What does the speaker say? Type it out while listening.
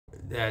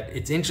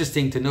it's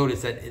interesting to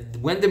notice that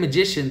when the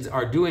magicians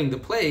are doing the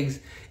plagues,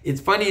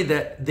 it's funny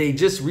that they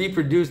just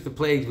reproduce the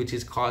plagues, which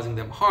is causing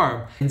them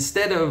harm,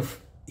 instead of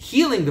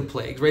healing the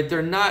plagues, right?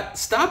 They're not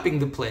stopping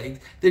the plagues.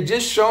 They're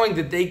just showing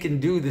that they can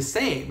do the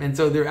same. And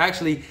so they're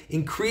actually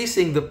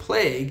increasing the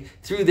plague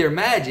through their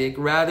magic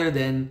rather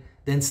than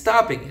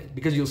stopping it.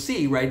 Because you'll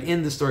see, right,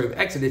 in the story of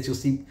Exodus, you'll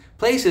see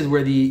places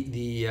where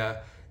the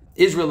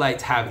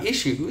Israelites have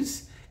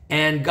issues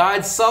and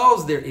God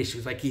solves their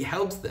issues, like he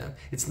helps them.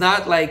 It's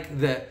not like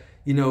the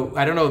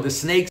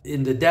snakes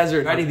in the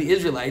desert fighting the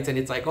Israelites, and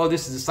it's like, oh,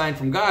 this is a sign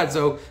from God.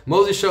 So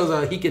Moses shows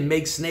how he can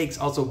make snakes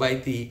also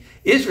bite the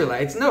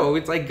Israelites. No,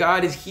 it's like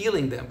God is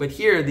healing them. But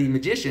here, the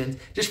magicians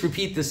just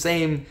repeat the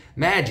same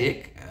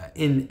magic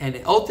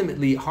and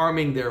ultimately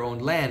harming their own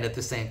land at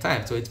the same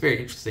time. So it's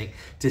very interesting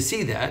to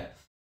see that.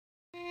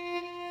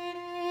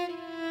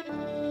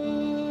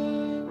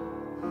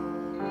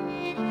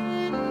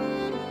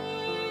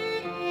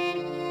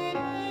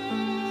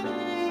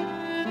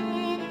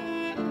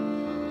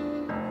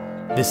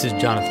 This is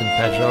Jonathan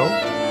Pedro.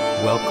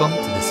 Welcome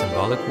to the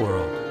symbolic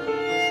world.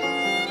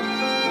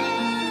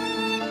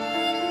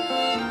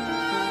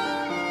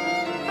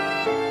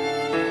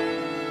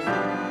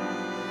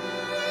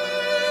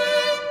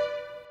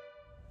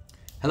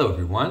 Hello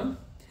everyone.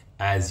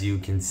 As you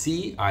can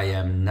see, I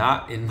am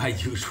not in my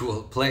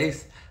usual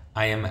place.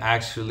 I am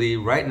actually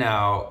right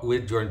now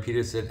with Jordan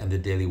Peterson and the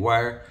Daily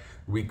Wire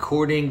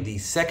recording the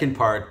second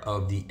part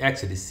of the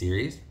Exodus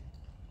series.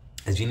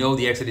 As you know,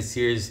 the Exodus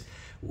series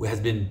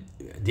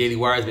Daily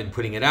Wire has been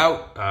putting it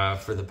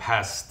out for the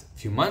past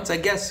few months, I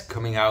guess,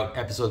 coming out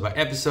episode by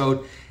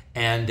episode.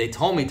 And they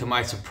told me, to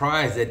my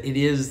surprise, that it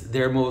is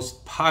their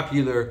most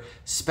popular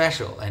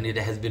special, and it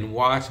has been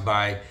watched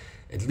by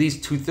at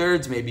least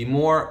 2/3, maybe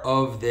more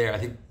of their,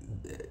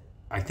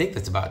 I think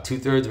that's about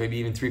 2/3, maybe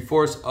even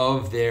 3/4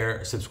 of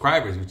their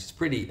subscribers, which is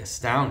pretty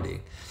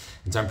astounding.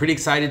 And so I'm pretty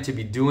excited to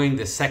be doing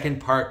the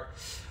second part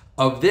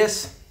of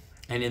this.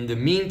 And in the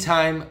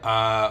meantime,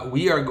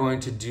 we are going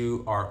to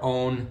do our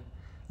own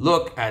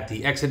look at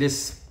the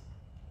Exodus.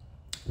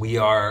 We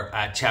are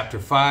at chapter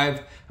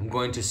 5. I'm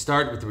going to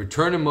start with the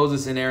return of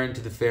Moses and Aaron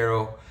to the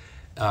Pharaoh,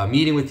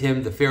 meeting with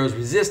him, the Pharaoh's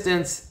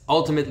resistance,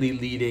 ultimately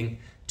leading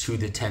to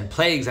the 10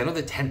 plagues. I know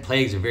the 10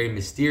 plagues are very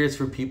mysterious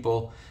for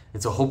people,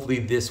 and so hopefully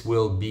this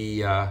will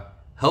be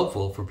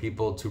helpful for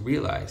people to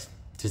realize,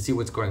 to see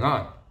what's going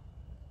on.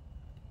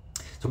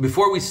 So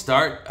before we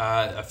start,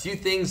 a few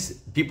things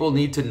people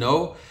need to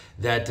know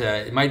that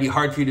it might be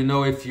hard for you to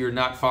know if you're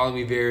not following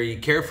me very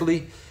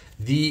carefully.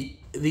 The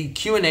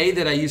Q&A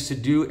that I used to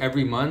do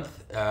every month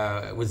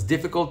was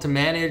difficult to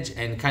manage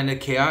and kind of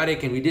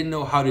chaotic, and we didn't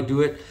know how to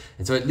do it.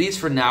 And so at least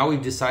for now,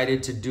 we've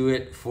decided to do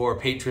it for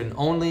Patreon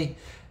only,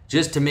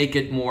 just to make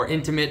it more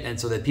intimate and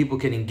so that people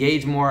can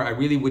engage more. I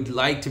really would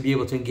like to be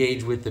able to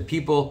engage with the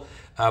people,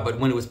 but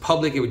when it was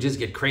public, it would just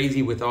get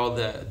crazy with all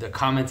the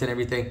comments and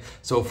everything.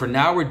 So for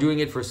now, we're doing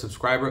it for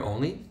subscriber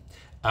only.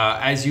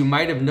 As you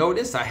might have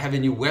noticed, I have a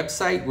new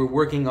website. We're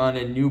working on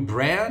a new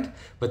brand,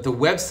 but the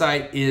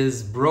website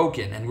is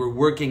broken and we're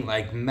working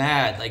like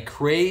mad, like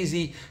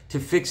crazy to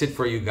fix it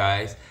for you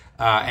guys.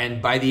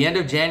 And by the end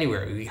of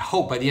January, we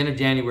hope by the end of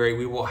January,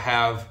 we will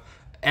have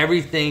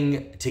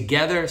everything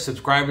together.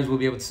 Subscribers will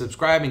be able to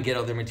subscribe and get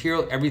all their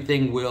material.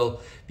 Everything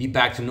will be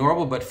back to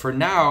normal. But for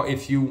now,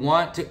 if you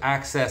want to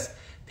access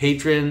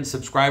Patreon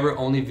subscriber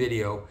only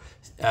video,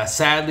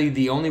 sadly,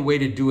 the only way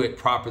to do it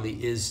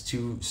properly is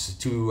to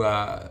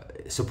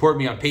support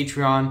me on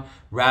Patreon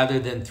rather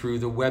than through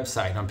the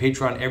website. On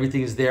Patreon,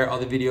 everything is there, all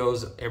the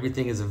videos,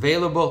 everything is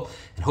available.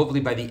 And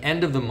hopefully by the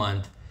end of the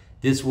month,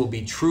 this will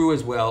be true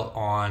as well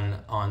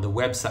on the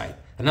website.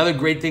 Another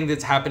great thing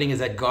that's happening is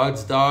that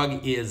God's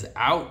Dog is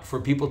out for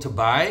people to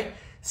buy.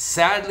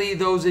 Sadly,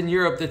 those in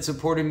Europe that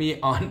supported me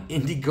on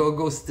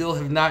Indiegogo still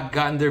have not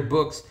gotten their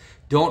books.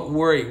 Don't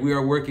worry, we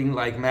are working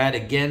like mad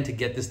again to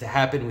get this to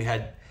happen. We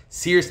had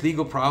serious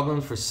legal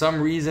problems. For some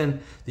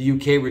reason, the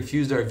UK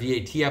refused our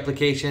VAT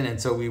application,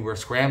 and so we were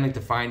scrambling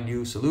to find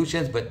new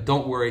solutions, but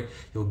don't worry,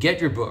 you'll get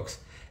your books.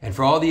 And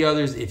for all the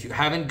others, if you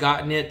haven't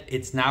gotten it,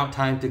 it's now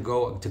time to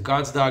go to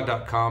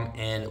godsdog.com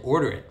and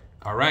order it.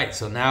 All right,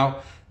 so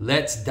now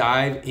let's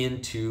dive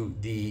into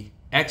the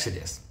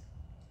Exodus.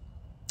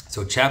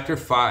 So chapter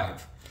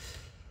 5.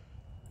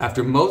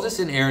 After Moses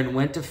and Aaron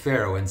went to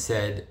Pharaoh and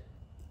said,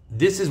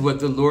 "This is what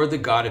the Lord, the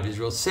God of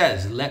Israel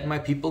says, let my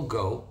people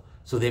go,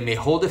 so they may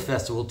hold a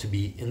festival to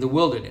be in the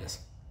wilderness."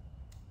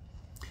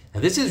 Now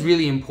this is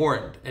really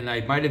important, and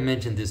I might have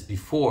mentioned this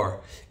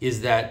before,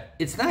 is that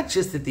it's not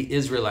just that the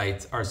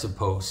Israelites are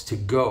supposed to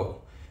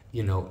go,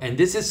 and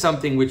this is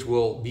something which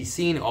will be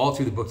seen all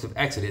through the books of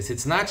Exodus.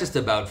 It's not just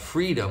about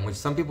freedom, which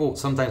some people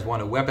sometimes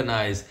want to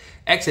weaponize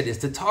Exodus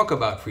to talk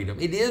about freedom.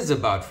 It is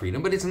about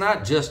freedom, but it's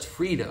not just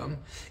freedom.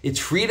 It's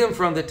freedom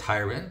from the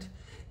tyrant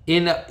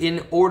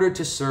in order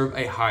to serve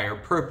a higher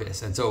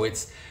purpose. And so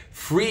it's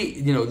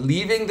free,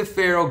 leaving the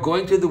Pharaoh,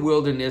 going to the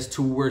wilderness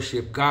to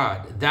worship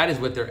God. That is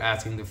what they're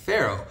asking the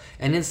Pharaoh.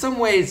 And in some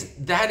ways,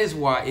 that is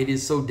why it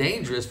is so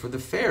dangerous for the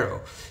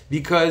Pharaoh,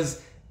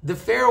 because the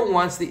Pharaoh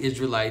wants the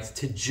Israelites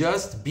to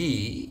just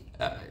be,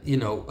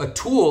 a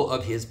tool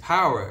of his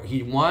power.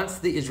 He wants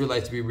the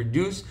Israelites to be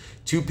reduced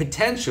to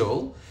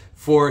potential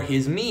for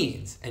his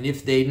means. And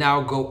if they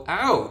now go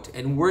out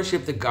and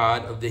worship the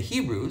God of the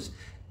Hebrews,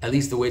 at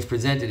least the way it's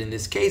presented in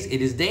this case, it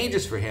is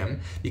dangerous for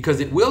him because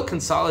it will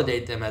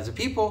consolidate them as a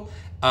people,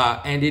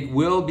 and it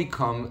will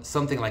become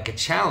something like a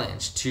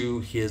challenge to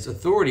his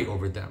authority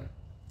over them.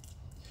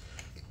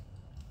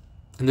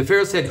 And the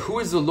Pharaoh said, "Who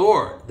is the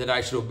Lord that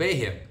I should obey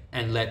him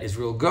and let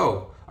Israel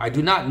go? I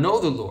do not know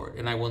the Lord,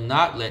 and I will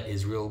not let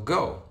Israel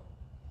go."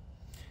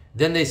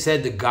 Then they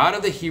said, "The God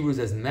of the Hebrews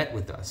has met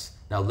with us.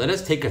 Now let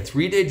us take a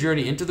 3-day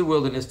journey into the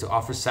wilderness to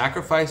offer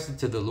sacrifices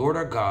to the Lord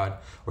our God,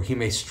 or he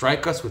may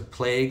strike us with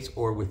plagues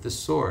or with the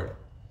sword."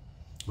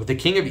 But the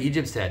king of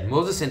Egypt said,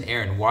 "Moses and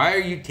Aaron, why are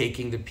you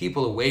taking the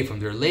people away from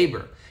their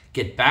labor?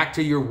 Get back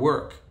to your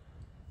work."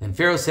 And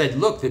Pharaoh said,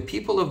 "Look, the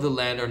people of the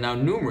land are now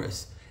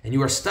numerous, and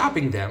you are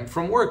stopping them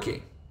from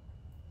working."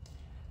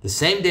 The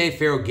same day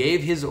Pharaoh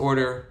gave this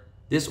order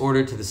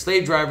to the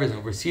slave drivers and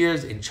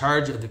overseers in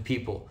charge of the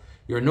people.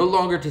 "You are no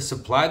longer to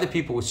supply the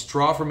people with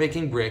straw for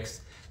making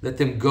bricks. Let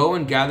them go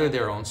and gather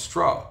their own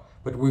straw,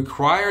 but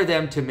require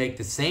them to make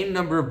the same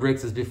number of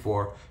bricks as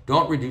before.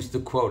 Don't reduce the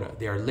quota.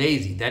 They are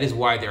lazy. That is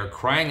why they are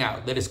crying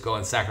out, 'Let us go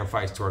and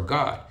sacrifice to our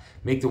God.'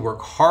 Make the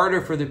work harder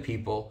for the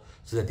people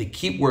so that they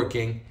keep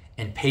working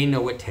and pay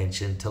no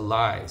attention to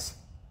lies."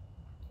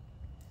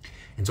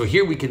 And so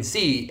here we can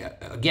see,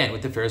 again,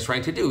 what the Pharaoh is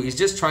trying to do. He's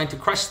just trying to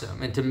crush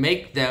them and to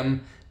make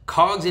them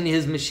cogs in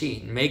his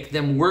machine, make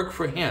them work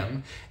for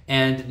him,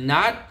 and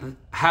not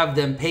have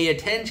them pay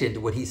attention to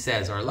what he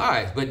says are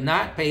lies, but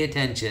not pay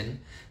attention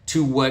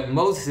to what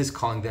Moses is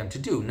calling them to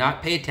do,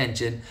 not pay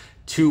attention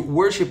to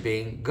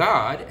worshiping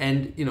God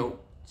and,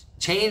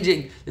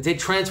 changing, let's say,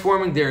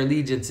 transforming their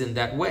allegiance in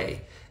that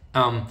way.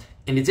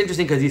 And it's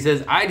interesting because he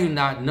says, "I do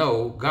not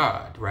know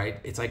God," right?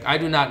 It's like, I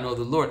do not know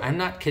the Lord. I'm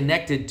not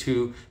connected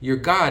to your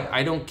God.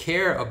 I don't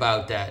care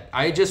about that.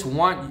 I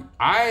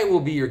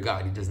will be your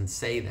God. He doesn't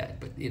say that,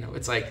 but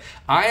it's like,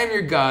 I am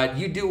your God.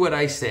 You do what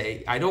I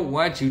say. I don't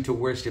want you to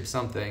worship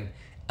something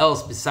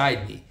else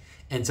beside me.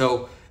 And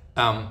so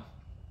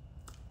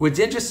what's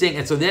interesting,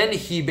 and so then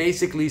he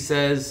basically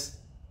says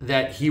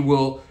that he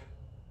will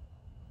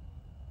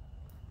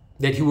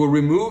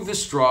remove the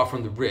straw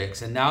from the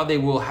bricks, and now they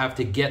will have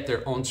to get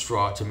their own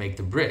straw to make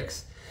the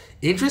bricks.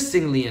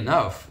 Interestingly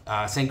enough,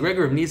 St.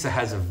 Gregory of Nyssa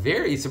has a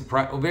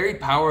very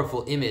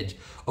powerful image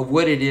of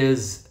what it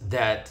is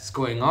that's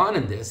going on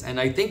in this, and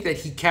I think that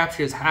he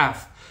captures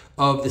half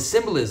of the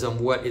symbolism,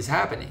 what is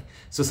happening.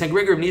 So St.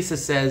 Gregory of Nyssa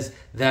says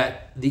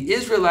that the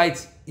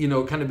Israelites,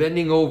 kind of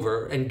bending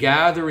over and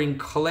gathering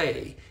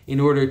clay in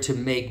order to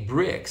make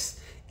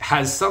bricks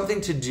has something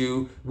to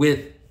do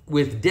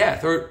with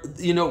death, or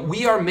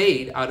we are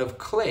made out of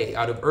clay,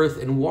 out of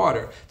earth and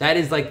water. That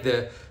is like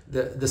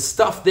the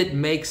stuff that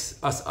makes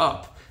us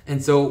up.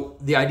 And so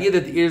the idea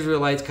that the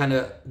Israelites kind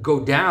of go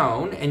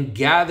down and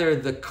gather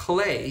the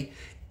clay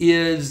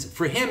is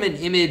for him an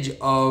image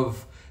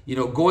of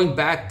going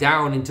back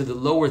down into the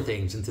lower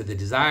things, into the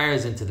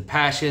desires, into the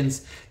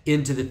passions,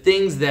 into the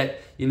things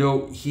that,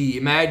 he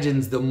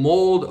imagines the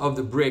mold of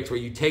the bricks, where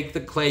you take the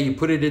clay, you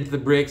put it into the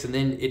bricks, and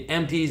then it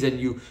empties and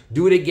you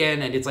do it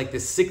again. And it's like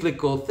this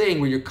cyclical thing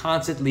where you're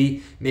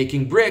constantly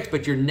making bricks,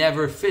 but you're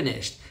never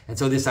finished. And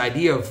so this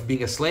idea of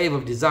being a slave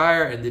of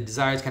desire, and the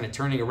desire is kind of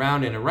turning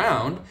around and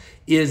around,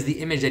 is the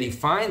image that he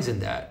finds in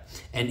that.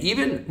 And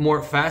even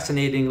more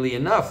fascinatingly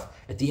enough,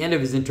 at the end of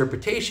his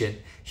interpretation,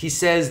 he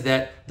says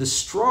that the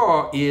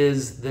straw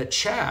is the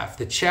chaff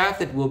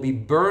that will be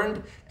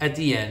burned at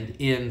the end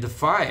in the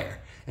fire.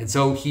 And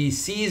so he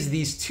sees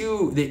the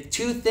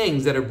two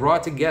things that are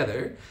brought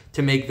together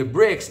to make the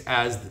bricks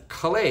as the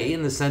clay,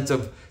 in the sense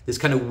of this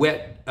kind of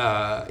wet,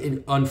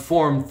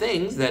 unformed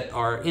things that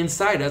are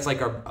inside us,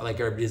 like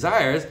our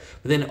desires,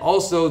 but then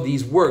also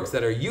these works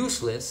that are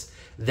useless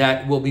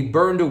that will be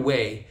burned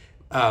away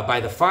by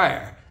the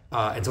fire.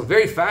 And so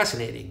very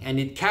fascinating. And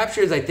it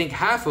captures, I think,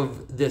 half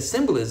of the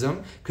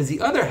symbolism, because the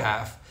other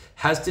half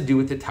has to do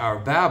with the Tower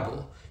of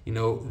Babel.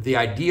 The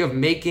idea of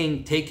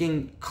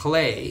taking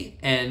clay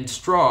and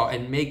straw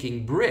and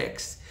making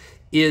bricks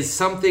is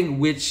something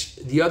which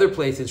the other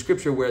place in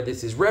Scripture where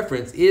this is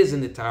referenced is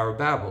in the Tower of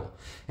Babel.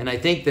 And I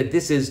think that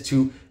this is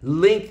to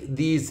link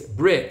these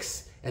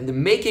bricks and the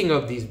making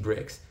of these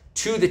bricks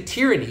to the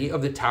tyranny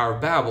of the Tower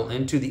of Babel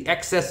and to the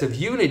excess of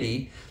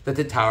unity that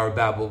the Tower of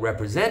Babel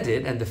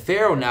represented. And the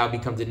Pharaoh now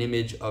becomes an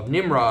image of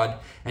Nimrod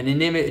and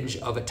an image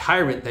of a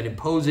tyrant that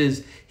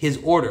imposes his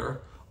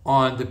order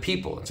on the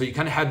people. And so you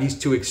kind of have these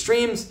two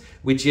extremes,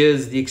 which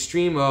is the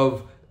extreme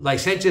of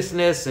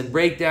licentiousness and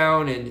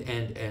breakdown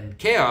and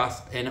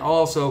chaos, and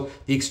also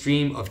the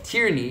extreme of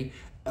tyranny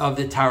of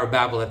the Tower of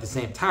Babel at the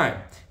same time.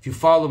 If you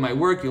follow my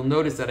work, you'll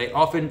notice that I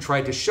often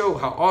try to show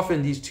how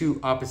often these two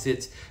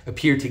opposites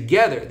appear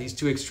together, these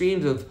two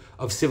extremes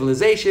of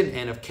civilization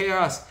and of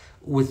chaos,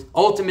 with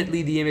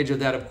ultimately the image of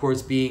that, of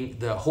course, being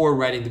the whore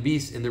riding the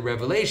beast in the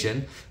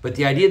Revelation. But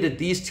the idea that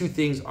these two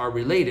things are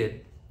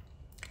related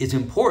is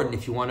important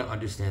if you want to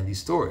understand these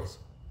stories.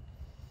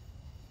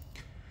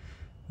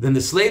 Then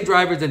the slave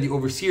drivers and the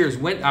overseers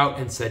went out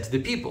and said to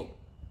the people,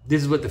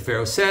 "This is what the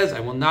Pharaoh says,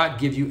 I will not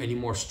give you any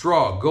more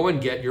straw. Go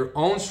and get your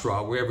own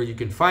straw wherever you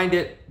can find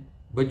it,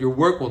 but your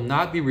work will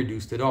not be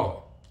reduced at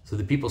all." So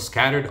the people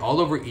scattered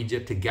all over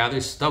Egypt to gather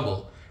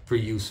stubble for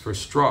use for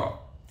straw.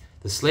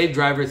 The slave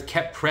drivers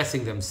kept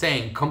pressing them,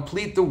 saying,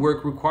 "Complete the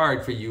work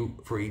required for you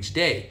for each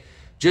day,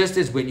 just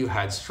as when you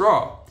had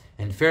straw."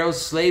 And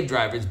Pharaoh's slave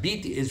drivers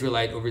beat the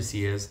Israelite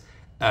overseers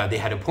they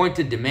had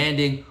appointed,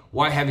 demanding,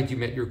 "Why haven't you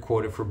met your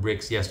quota for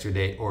bricks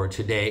yesterday or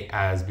today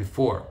as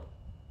before?"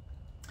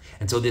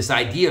 And so this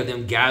idea of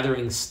them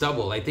gathering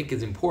stubble, I think,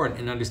 is important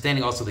in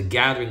understanding also the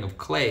gathering of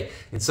clay.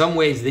 In some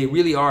ways, they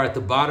really are at the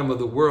bottom of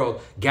the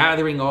world,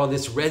 gathering all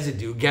this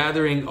residue,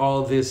 gathering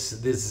all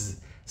this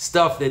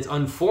stuff that's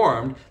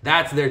unformed.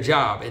 That's their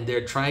job. And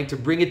they're trying to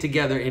bring it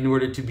together in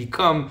order to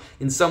become,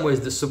 in some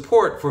ways, the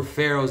support for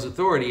Pharaoh's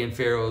authority and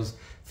Pharaoh's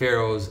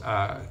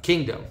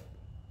kingdom.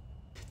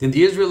 Then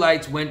the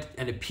Israelites went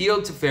and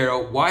appealed to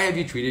Pharaoh, "Why have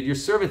you treated your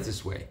servants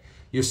this way?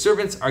 Your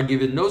servants are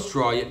given no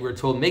straw, yet we're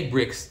told, 'Make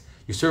bricks.'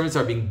 Your servants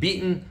are being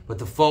beaten, but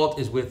the fault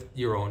is with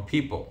your own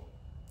people."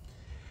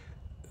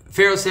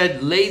 Pharaoh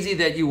said, "Lazy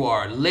that you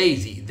are,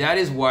 lazy. That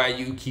is why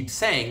you keep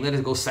saying, 'Let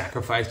us go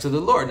sacrifice to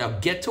the Lord.' Now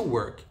get to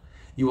work.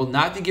 You will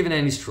not be given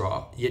any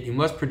straw, yet you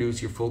must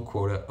produce your full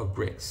quota of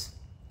bricks."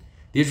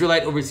 The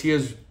Israelite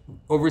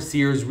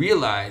overseers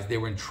realized they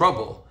were in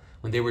trouble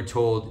when they were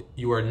told,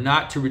 "You are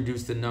not to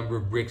reduce the number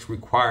of bricks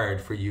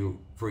required for you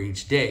for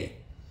each day."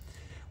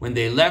 When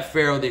they left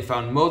Pharaoh, they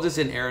found Moses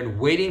and Aaron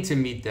waiting to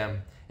meet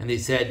them, and they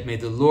said, "May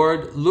the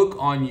Lord look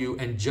on you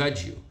and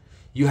judge you.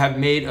 You have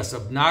made us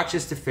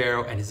obnoxious to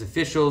Pharaoh, and his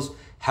officials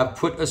have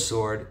put a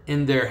sword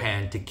in their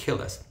hand to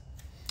kill us."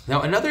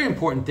 Now, another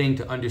important thing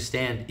to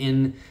understand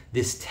in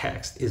this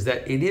text is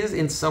that it is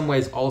in some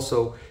ways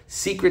also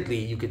secretly,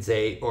 you could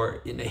say,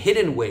 or in a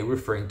hidden way,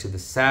 referring to the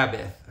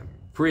Sabbath. I'm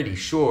pretty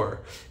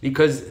sure,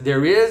 because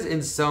there is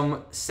in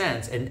some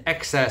sense an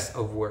excess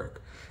of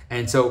work.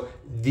 And so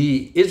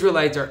the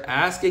Israelites are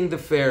asking the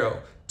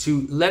Pharaoh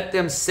to let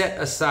them set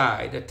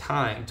aside a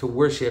time to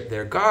worship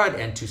their God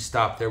and to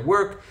stop their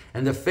work.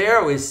 And the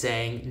Pharaoh is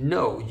saying,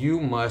 "No, you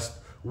must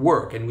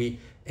work, and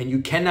you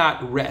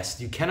cannot rest.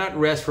 You cannot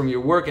rest from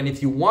your work. And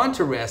if you want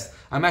to rest,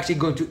 I'm actually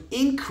going to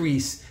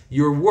increase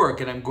your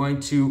work, and I'm going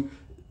to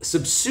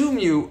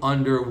subsume you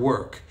under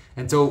work."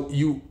 And so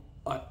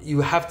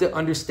you have to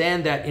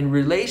understand that in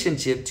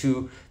relationship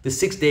to the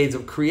 6 days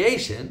of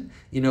creation,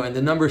 and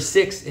the number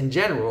 6 in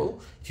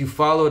general. If you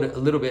followed a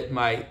little bit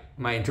my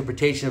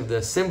interpretation of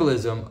the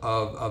symbolism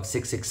of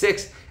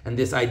 666 and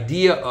this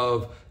idea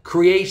of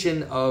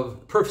creation,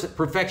 of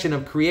perfection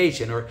of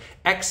creation, or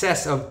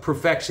excess of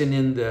perfection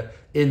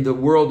in the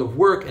world of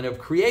work and of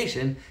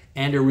creation,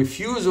 and a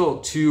refusal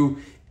to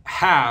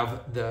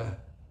have the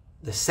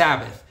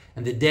Sabbath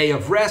and the day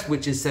of rest,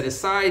 which is set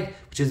aside,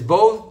 which is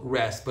both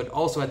rest, but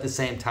also at the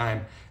same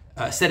time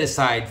set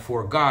aside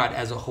for God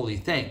as a holy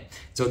thing.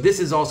 So this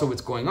is also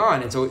what's going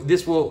on. And so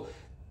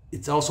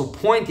it's also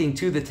pointing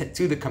to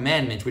the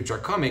commandments which are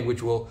coming,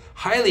 which will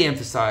highly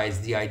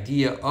emphasize the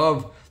idea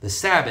of the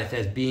Sabbath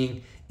as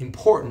being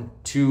important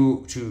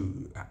to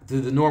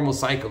the normal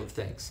cycle of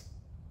things.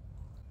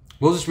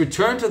 Moses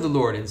returned to the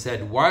Lord and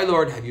said, "Why,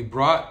 Lord, have you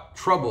brought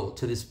trouble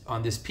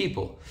on this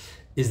people?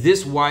 Is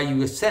this why you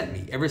have sent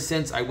me? Ever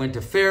since I went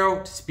to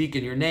Pharaoh to speak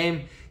in your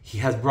name, he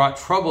has brought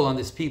trouble on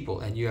this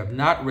people, and you have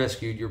not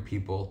rescued your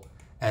people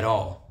at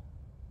all."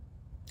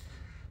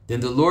 Then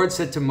the Lord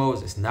said to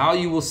Moses, "Now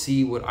you will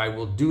see what I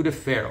will do to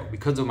Pharaoh.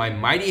 Because of my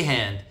mighty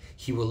hand,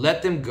 he will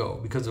let them go.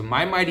 Because of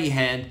my mighty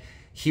hand,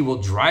 he will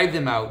drive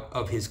them out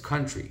of his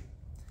country."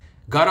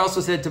 God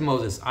also said to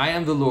Moses, "I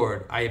am the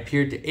Lord. I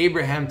appeared to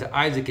Abraham, to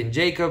Isaac, and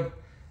Jacob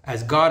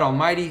as God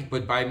Almighty,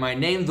 but by my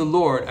name, the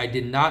Lord, I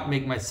did not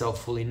make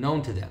myself fully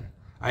known to them.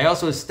 I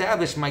also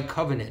established my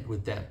covenant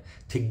with them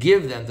to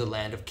give them the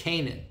land of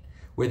Canaan,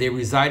 where they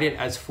resided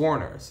as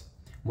foreigners.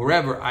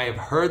 Moreover, I have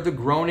heard the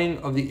groaning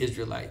of the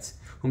Israelites,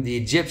 whom the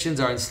Egyptians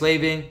are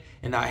enslaving,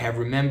 and I have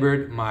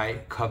remembered my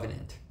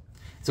covenant."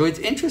 So it's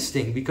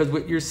interesting, because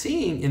what you're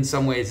seeing in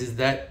some ways is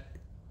that,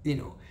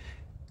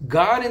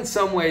 God in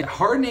some way,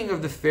 hardening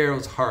of the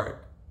Pharaoh's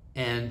heart,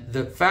 and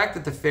the fact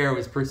that the Pharaoh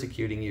is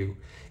persecuting you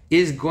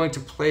is going to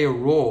play a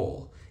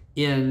role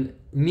in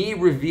me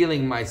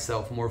revealing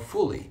myself more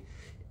fully.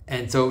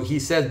 And so he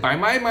says, "By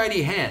my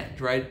mighty hand,"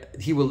 right,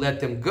 he will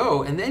let them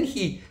go. And then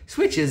he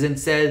switches and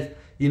says,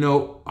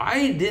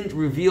 "I didn't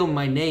reveal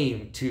my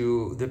name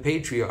to the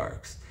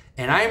patriarchs,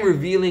 and I'm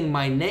revealing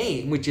my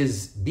name, which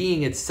is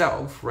being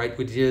itself, right,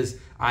 which is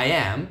I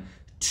am,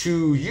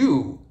 to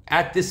you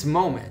at this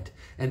moment."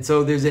 And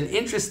so there's an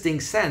interesting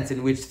sense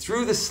in which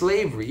through the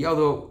slavery,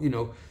 although,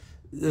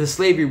 the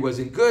slavery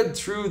wasn't good,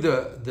 through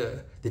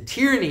the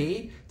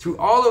tyranny, through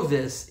all of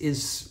this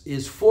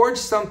is forged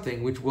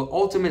something which will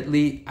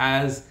ultimately,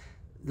 as,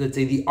 let's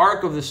say, the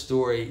arc of the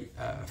story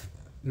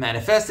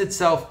manifests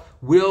itself,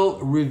 will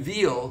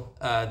reveal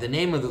the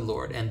name of the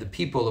Lord and the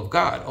people of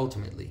God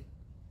ultimately.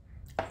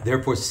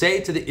 "Therefore say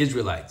to the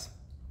Israelites,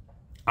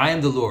 I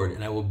am the Lord,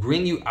 and I will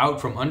bring you out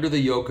from under the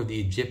yoke of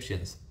the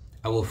Egyptians.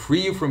 I will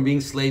free you from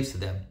being slaves to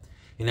them,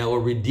 and I will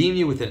redeem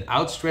you with an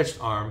outstretched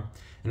arm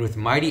and with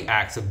mighty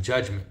acts of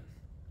judgment.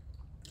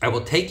 I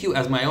will take you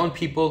as my own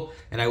people,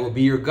 and I will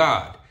be your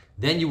God.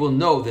 Then you will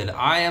know that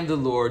I am the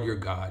Lord your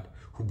God,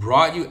 who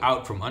brought you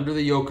out from under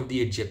the yoke of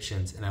the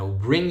Egyptians, and I will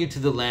bring you to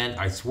the land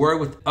I swore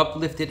with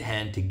uplifted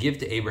hand to give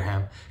to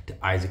Abraham,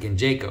 to Isaac, and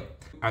Jacob.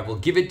 I will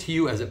give it to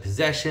you as a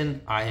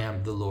possession. I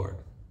am the Lord.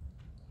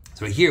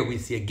 So here we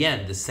see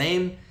again the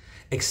same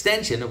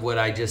extension of what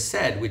I just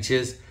said, which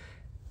is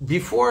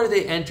before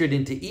they entered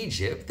into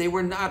Egypt, they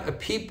were not a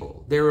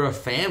people. They were a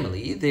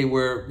family. They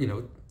were,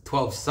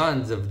 12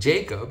 sons of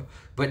Jacob,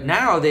 but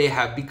now they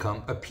have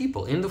become a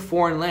people in the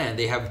foreign land.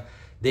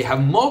 They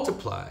have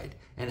multiplied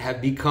and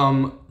have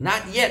become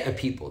not yet a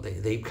people.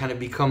 They've kind of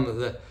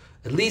become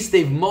at least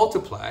they've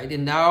multiplied,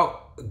 and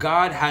now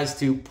God has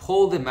to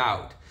pull them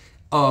out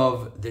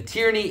of the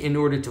tyranny in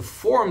order to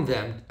form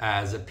them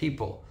as a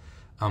people.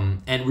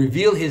 And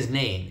reveal his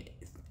name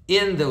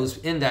in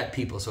that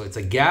people. So it's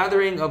a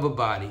gathering of a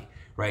body,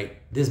 right?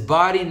 This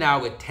body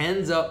now, it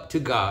tends up to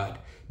God,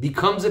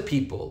 becomes a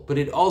people, but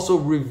it also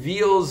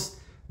reveals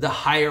the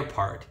higher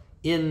part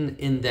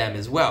in them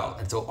as well.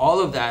 And so all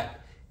of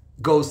that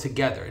goes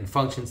together and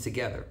functions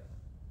together.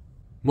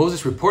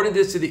 Moses reported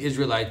this to the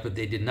Israelites, but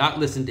they did not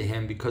listen to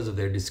him because of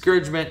their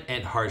discouragement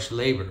and harsh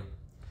labor.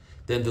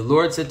 Then the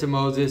Lord said to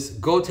Moses,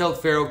 "Go tell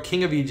Pharaoh,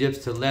 king of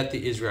Egypt, to let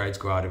the Israelites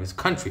go out of his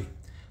country."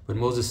 But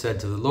Moses said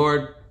to the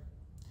Lord,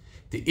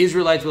 "The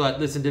Israelites will not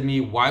listen to me.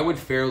 Why would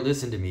Pharaoh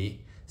listen to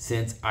me,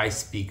 since I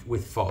speak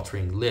with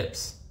faltering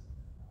lips?"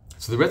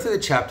 So the rest of the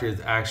chapter is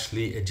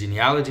actually a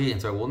genealogy,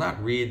 and so I will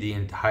not read the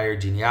entire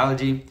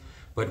genealogy.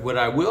 But what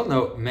I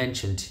will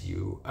mention to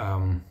you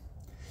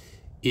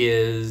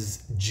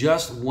is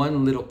just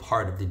one little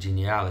part of the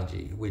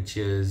genealogy, which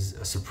is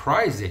a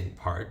surprising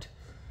part,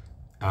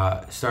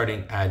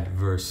 starting at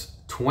verse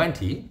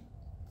 20.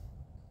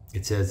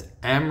 It says,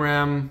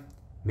 Amram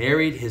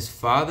married his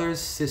father's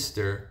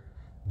sister,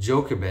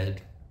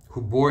 Jochebed,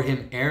 who bore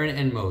him Aaron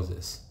and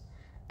Moses.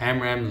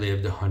 Amram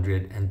lived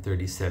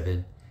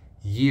 137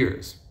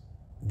 years.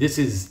 This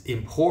is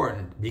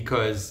important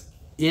because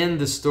in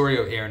the story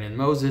of Aaron and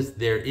Moses,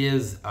 there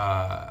is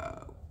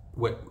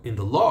what in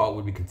the law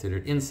would be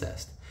considered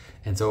incest.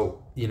 And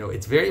so,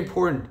 it's very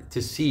important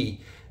to see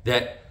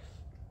that,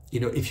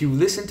 if you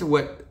listen to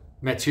what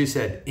Mathieu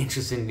said,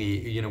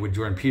 interestingly, with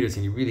Jordan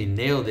Peterson, he really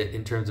nailed it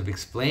in terms of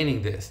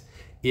explaining this,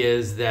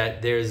 is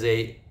that there's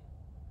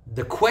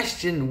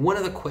one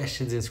of the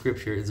questions in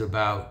Scripture is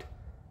about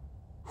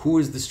who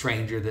is the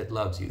stranger that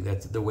loves you.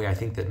 That's the way I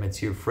think that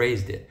Mathieu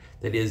phrased it.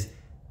 That is,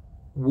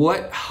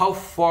 how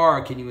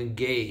far can you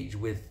engage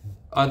with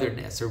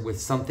otherness or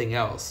with something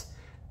else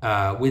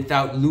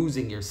without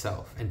losing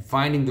yourself and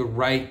finding the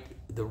right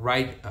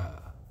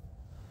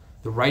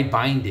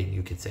binding,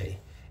 you could say.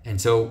 And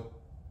so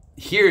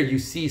here you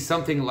see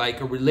something like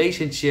a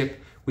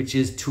relationship which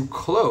is too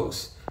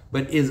close,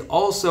 but is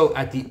also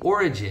at the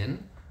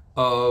origin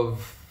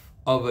of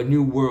a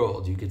new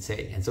world, you could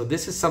say. And so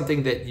this is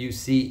something that you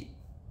see,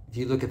 if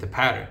you look at the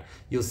pattern,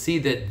 you'll see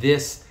that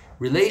this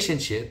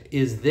relationship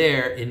is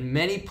there in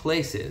many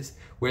places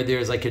where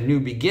there's like a new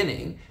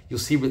beginning. You'll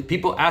see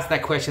people ask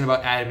that question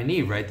about Adam and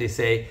Eve, right? They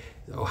say,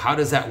 oh, how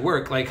does that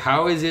work? Like,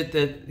 how is it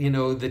that,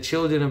 the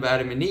children of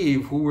Adam and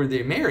Eve, who were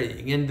they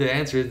marrying? And the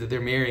answer is that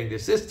they're marrying their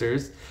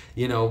sisters,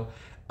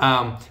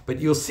 but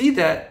you'll see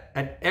that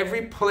at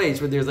every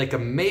place where there's like a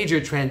major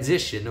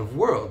transition of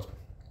worlds.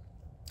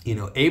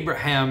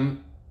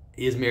 Abraham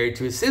is married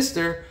to his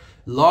sister.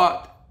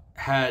 Lot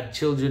had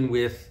children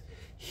with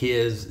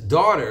his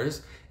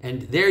daughters.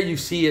 And there you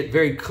see it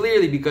very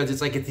clearly because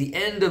it's like at the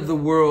end of the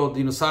world,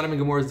 Sodom and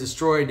Gomorrah is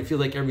destroyed. You feel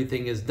like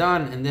everything is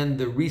done. And then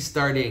the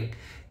restarting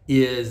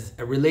is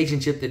a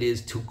relationship that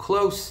is too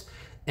close.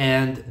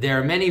 And there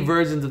are many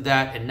versions of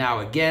that. And now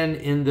again,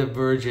 in the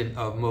version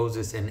of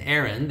Moses and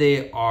Aaron,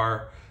 they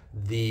are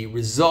the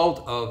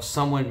result of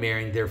someone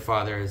marrying their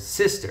father's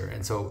sister.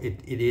 And so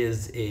it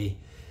is a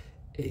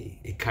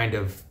kind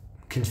of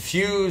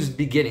confused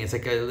beginning. It's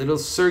like a little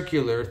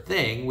circular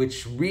thing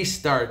which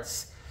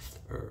restarts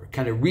or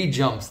kind of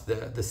re-jumps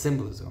the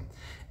symbolism.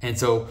 And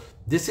so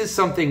this is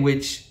something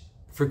which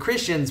for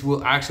Christians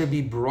will actually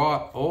be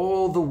brought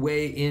all the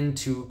way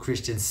into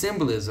Christian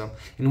symbolism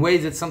in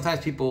ways that sometimes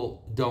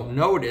people don't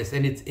notice.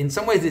 And it's in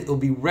some ways it will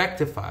be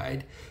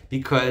rectified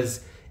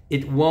because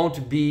it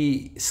won't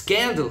be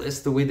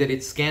scandalous the way that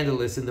it's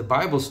scandalous in the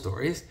Bible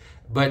stories.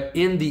 But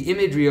in the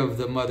imagery of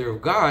the Mother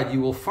of God, you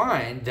will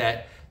find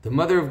that the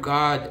Mother of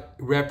God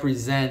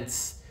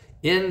represents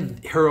in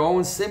her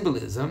own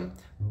symbolism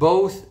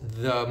both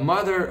the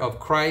mother of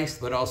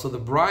Christ, but also the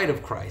bride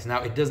of Christ.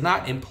 Now, it does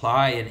not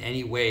imply in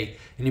any way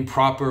an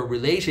improper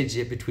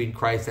relationship between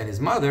Christ and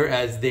his mother,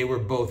 as they were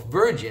both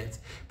virgins.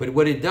 But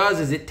what it does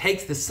is it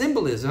takes the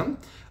symbolism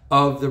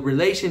of the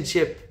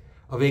relationship,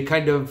 of a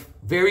kind of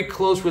very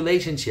close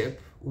relationship,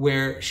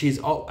 where she's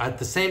all, at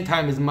the same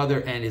time his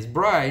mother and his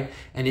bride,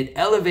 and it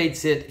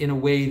elevates it in a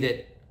way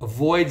that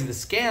avoids the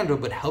scandal,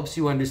 but helps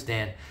you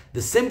understand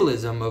the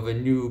symbolism of a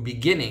new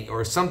beginning,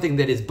 or something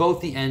that is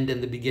both the end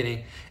and the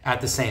beginning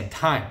at the same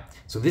time.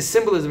 So this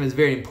symbolism is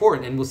very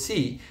important, and we'll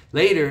see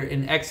later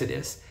in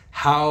Exodus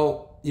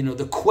how,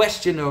 the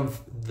question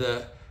of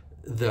the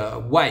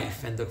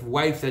wife, and the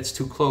wife that's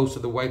too close or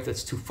the wife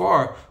that's too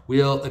far,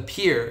 will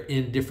appear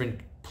in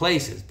different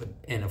places,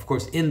 and of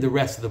course in the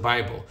rest of the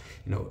Bible.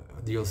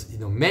 You'll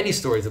many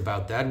stories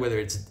about that, whether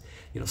it's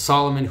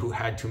Solomon, who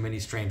had too many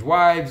strange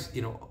wives.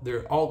 There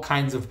are all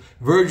kinds of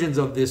versions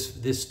of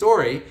this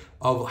story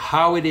of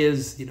how it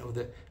is,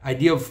 the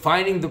idea of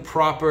finding the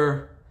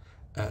proper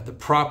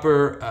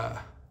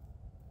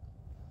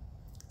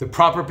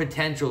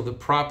potential, the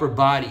proper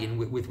body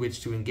with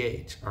which to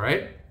engage. All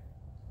right.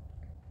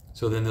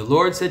 So then the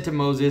Lord said to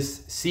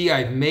Moses, "See,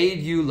 I've made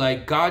you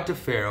like God to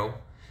Pharaoh,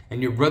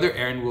 and your brother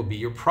Aaron will be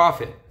your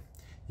prophet.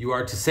 You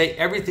are to say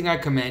everything I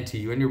command to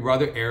you, and your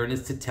brother Aaron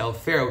is to tell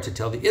Pharaoh to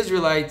tell the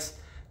Israelites,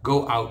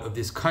 go out of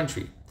this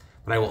country.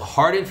 But I will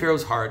harden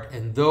Pharaoh's heart,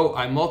 and though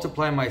I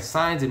multiply my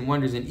signs and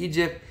wonders in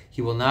Egypt,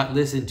 he will not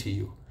listen to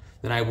you.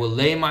 Then I will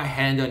lay my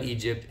hand on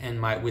Egypt,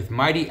 and with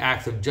mighty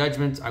acts of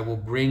judgments I will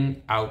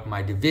bring out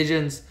my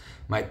divisions,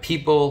 my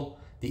people,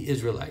 the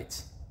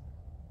Israelites.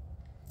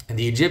 And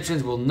the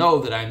Egyptians will know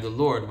that I am the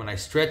Lord when I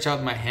stretch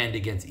out my hand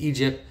against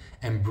Egypt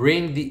and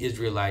bring the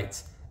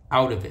Israelites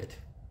out of it."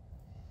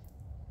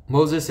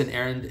 Moses and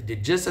Aaron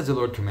did just as the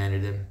Lord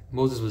commanded them.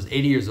 Moses was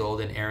 80 years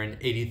old and Aaron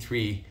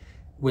 83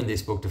 when they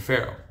spoke to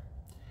Pharaoh.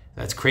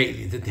 That's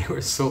crazy that they were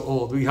so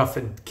old. We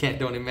often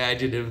don't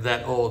imagine them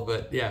that old,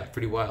 but yeah,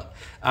 pretty wild.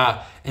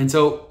 And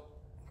so,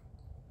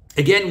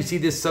 again, we see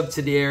this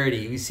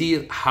subsidiarity. We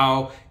see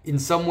how, in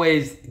some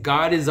ways,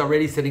 God is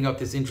already setting up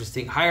this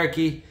interesting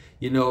hierarchy,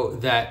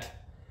 that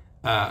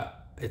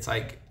it's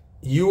like,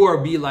 you are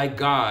be like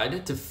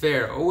God to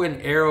Pharaoh,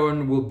 and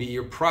Aaron will be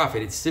your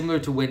prophet. It's similar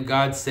to when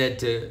God said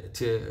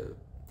to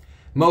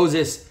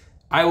Moses,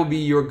 "I will be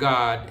your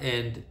God,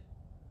 and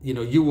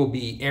you will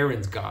be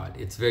Aaron's God."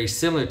 It's very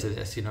similar to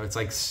this. It's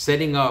like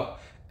setting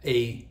up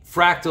a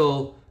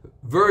fractal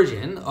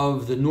version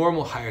of the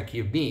normal hierarchy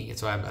of being.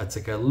 It's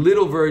like a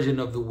little version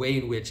of the way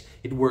in which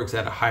it works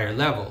at a higher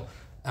level.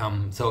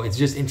 So it's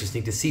just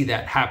interesting to see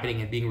that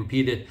happening and being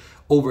repeated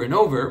over and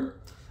over.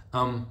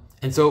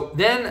 And so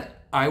then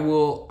I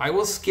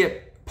will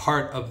skip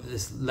part of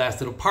this last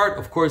little part.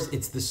 Of course,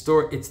 it's the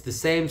story. It's the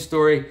same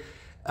story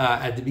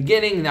at the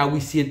beginning. Now we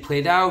see it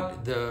played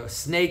out. The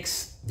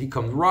snakes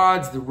become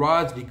rods. The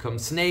rods become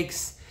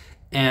snakes,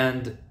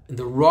 and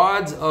the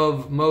rods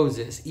of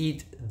Moses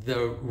eat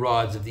the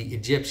rods of the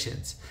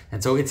Egyptians.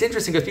 And so it's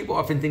interesting because people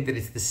often think that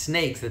it's the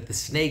snakes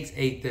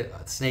ate the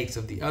snakes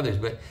of the others,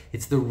 but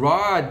it's the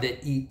rod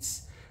that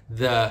eats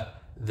the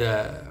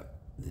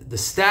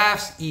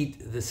staffs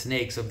eat the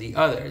snakes of the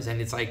others.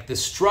 And it's like the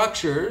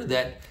structure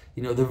that,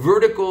 the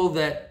vertical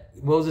that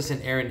Moses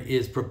and Aaron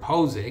is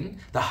proposing,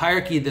 the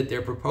hierarchy that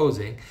they're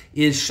proposing,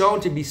 is shown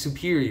to be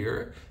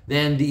superior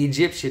than the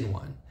Egyptian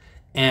one.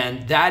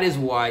 And that is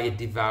why it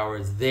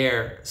devours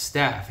their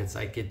staff. It's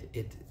like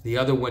the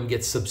other one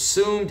gets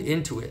subsumed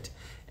into it.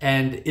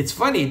 And it's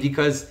funny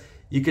because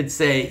you could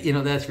say,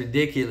 that's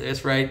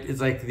ridiculous, right?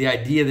 It's like the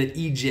idea that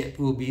Egypt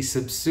will be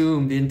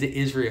subsumed into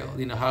Israel.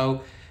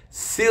 How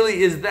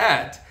silly is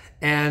that?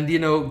 And,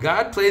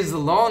 God plays the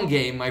long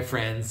game, my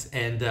friends.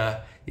 And,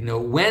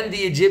 when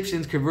the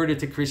Egyptians converted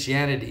to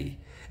Christianity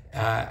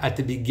at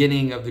the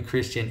beginning of the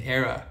Christian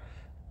era,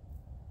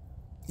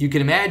 you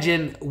can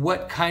imagine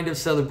what kind of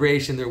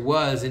celebration there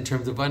was in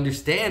terms of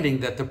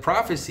understanding that the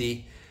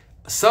prophecy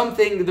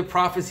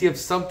of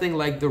something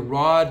like the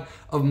rod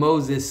of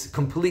Moses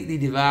completely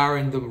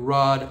devouring the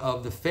rod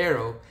of the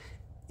Pharaoh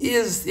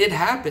it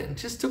happened. It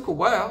just took a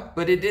while,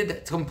 but it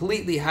did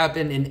completely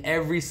happen in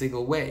every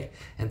single way.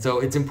 And so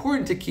it's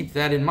important to keep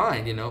that in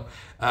mind.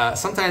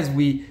 Sometimes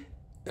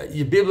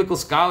biblical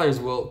scholars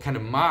will kind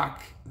of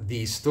mock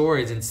these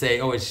stories and say,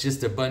 oh, it's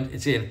just a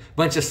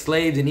bunch of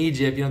slaves in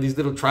Egypt, these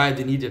little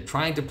tribes in Egypt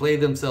trying to play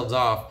themselves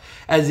off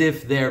as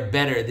if they're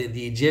better than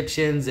the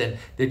Egyptians, and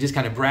they're just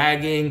kind of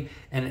bragging,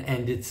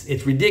 and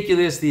it's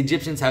ridiculous. The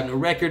Egyptians have no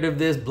record of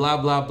this, blah,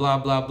 blah, blah,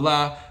 blah,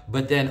 blah.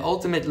 But then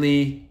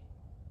ultimately,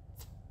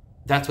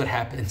 that's what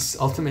happens.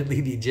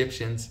 Ultimately, the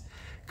Egyptians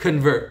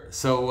convert.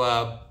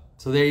 So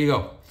there you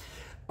go.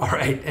 All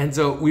right, and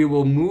so we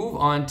will move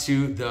on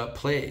to the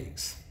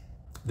plagues.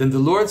 Then the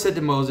Lord said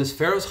to Moses,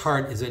 Pharaoh's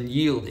heart is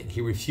unyielding.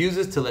 He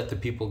refuses to let the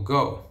people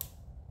go.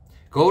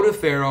 Go to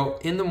Pharaoh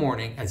in the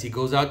morning as he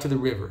goes out to the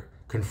river.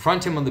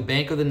 Confront him on the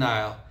bank of the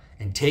Nile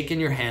and take in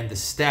your hand the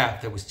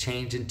staff that was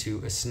changed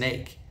into a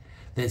snake.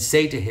 Then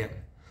say to him,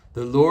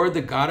 the Lord,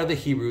 the God of the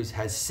Hebrews,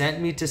 has sent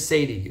me to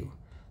say to you,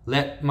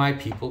 let my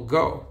people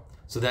go,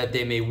 so that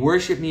they may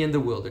worship me in the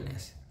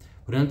wilderness.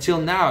 But until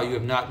now you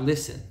have not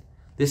listened.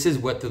 This is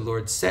what the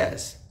Lord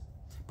says.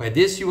 By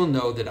this you will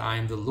know that I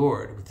am the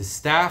Lord. With the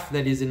staff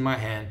that is in my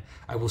hand,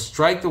 I will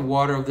strike the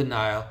water of the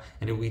Nile,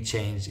 and it will be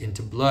changed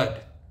into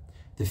blood.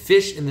 The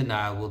fish in the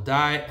Nile will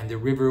die, and the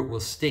river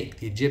will stink.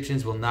 The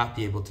Egyptians will not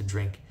be able to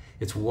drink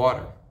its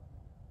water.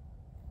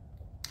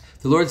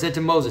 The Lord said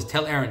to Moses,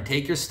 "Tell Aaron,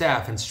 take your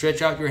staff and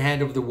stretch out your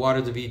hand over the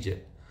waters of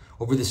Egypt,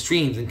 over the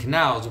streams and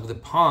canals, over the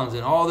ponds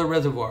and all the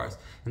reservoirs,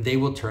 and they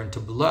will turn to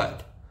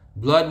blood.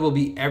 Blood will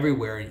be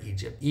everywhere in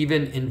Egypt,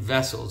 even in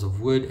vessels of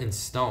wood and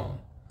stone."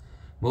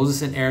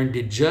 Moses and Aaron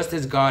did just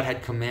as God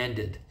had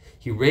commanded.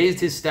 He raised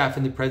his staff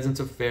in the presence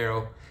of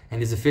Pharaoh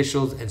and his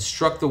officials and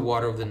struck the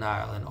water of the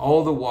Nile, and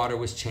all the water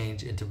was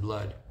changed into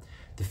blood.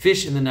 The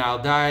fish in the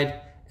Nile died,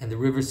 and the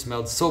river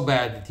smelled so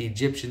bad that the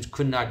Egyptians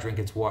could not drink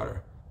its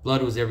water.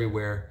 Blood was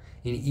everywhere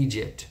in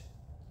Egypt.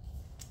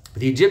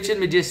 But the Egyptian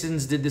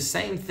magicians did the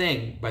same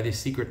thing by their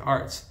secret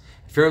arts.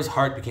 Pharaoh's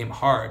heart became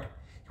hard.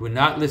 He would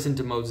not listen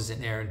to Moses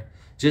and Aaron,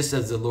 just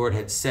as the Lord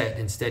had said.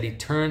 Instead, he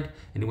turned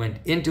and went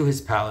into his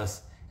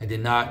palace and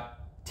did not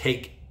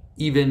take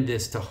even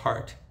this to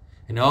heart.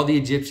 And all the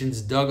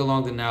Egyptians dug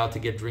along the Nile to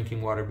get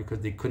drinking water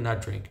because they could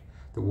not drink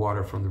the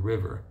water from the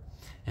river.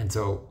 And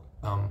so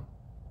you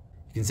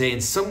can say in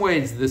some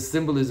ways the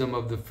symbolism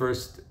of the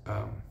first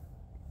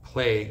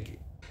plague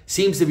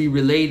seems to be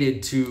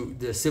related to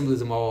the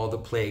symbolism of all the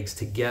plagues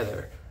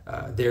together.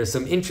 There's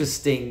some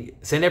interesting,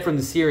 Sennacherib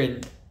the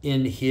Syrian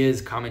in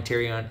his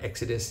commentary on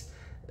Exodus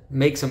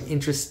makes some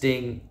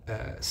interesting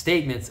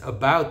statements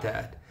about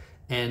that.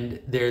 And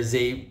there's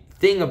a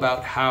thing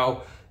about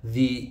how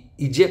the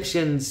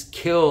Egyptians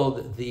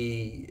killed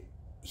the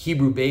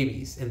Hebrew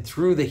babies and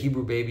threw the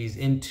Hebrew babies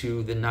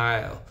into the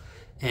Nile.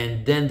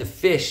 And then the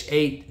fish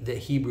ate the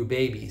Hebrew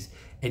babies.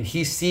 And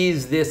he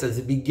sees this as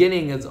the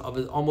beginning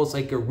of almost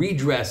like a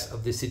redress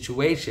of the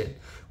situation,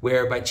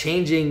 where by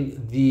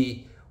changing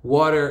the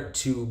water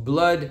to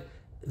blood,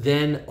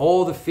 then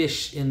all the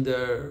fish in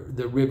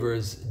the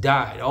rivers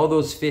died. All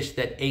those fish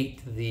that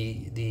ate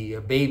the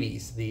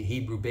babies, the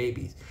Hebrew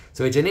babies.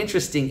 So it's an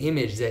interesting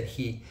image that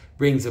he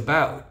brings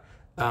about.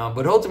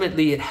 But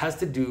ultimately, it has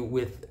to do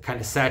with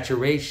kind of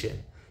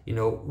saturation. You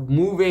know,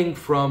 moving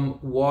from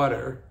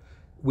water,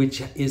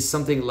 which is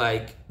something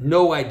like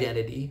no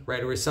identity,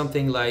 right? Or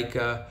something like,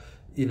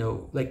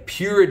 like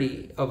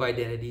purity of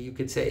identity, you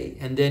could say.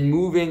 And then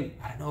moving,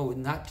 I don't know,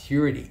 not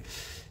purity.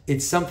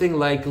 It's something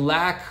like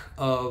lack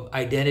of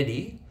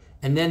identity.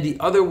 And then the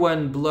other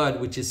one,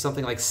 blood, which is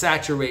something like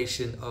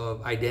saturation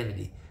of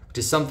identity, which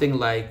is something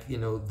like,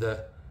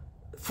 the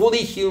fully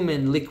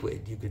human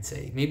liquid, you could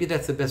say. Maybe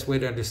that's the best way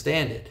to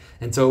understand it.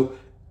 And so,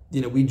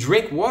 we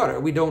drink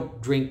water, we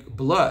don't drink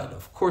blood.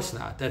 Of course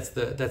not. That's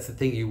the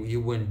thing you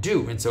wouldn't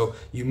do. And so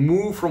you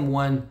move from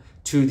one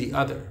to the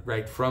other,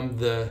 right? From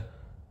the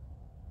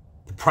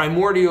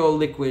primordial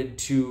liquid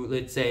to,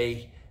 let's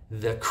say,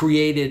 the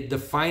created, the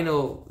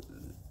final,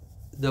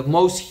 the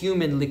most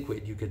human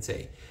liquid, you could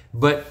say.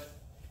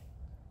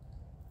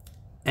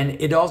 And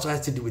it also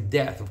has to do with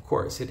death, of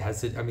course. It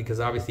has to,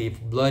 because obviously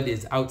if blood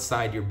is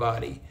outside your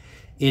body,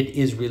 it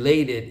is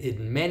related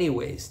in many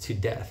ways to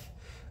death.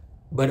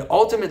 But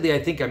ultimately, I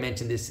think I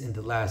mentioned this in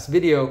the last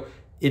video,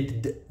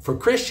 for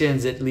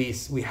Christians at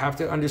least, we have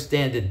to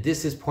understand that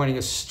this is pointing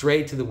us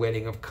straight to the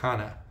wedding of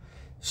Cana,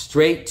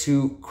 straight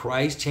to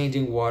Christ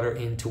changing water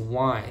into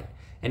wine.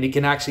 And it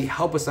can actually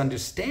help us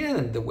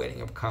understand the wedding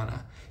of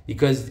Cana,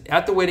 because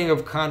at the wedding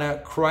of Cana,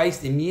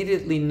 Christ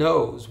immediately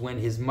knows when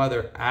his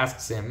mother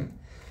asks him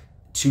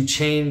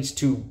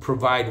to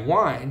provide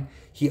wine.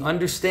 He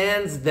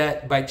understands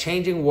that by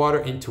changing water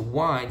into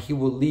wine, he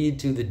will lead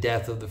to the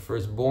death of the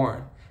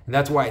firstborn. And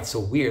that's why it's so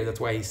weird. That's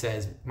why he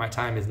says, my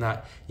time is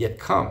not yet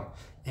come.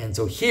 And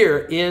so here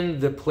in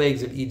the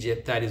plagues of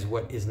Egypt, that is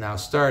what is now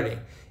starting,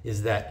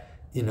 is that,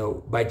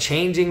 by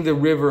changing the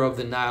river of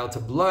the Nile to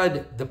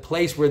blood, the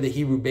place where the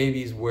Hebrew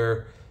babies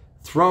were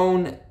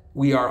thrown,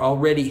 we are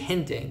already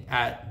hinting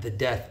at the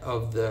death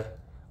of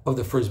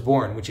the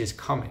firstborn, which is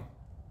coming.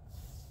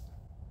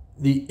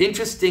 The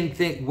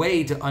interesting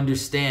way to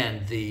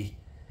understand the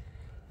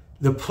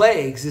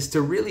plagues is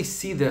to really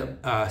see them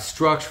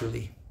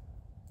structurally.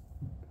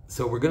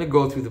 So we're going to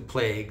go through the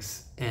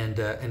plagues, and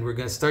we're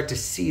going to start to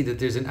see that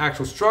there's an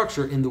actual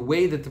structure in the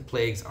way that the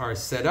plagues are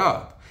set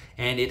up.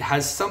 And it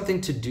has something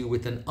to do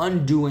with an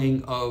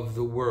undoing of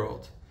the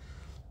world.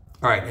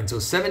 All right, and so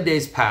 7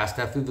 days passed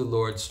after the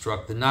Lord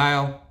struck the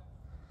Nile.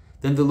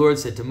 Then the Lord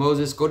said to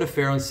Moses, "Go to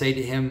Pharaoh and say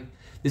to him,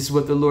 'This is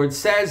what the Lord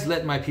says,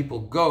 let my people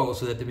go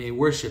so that they may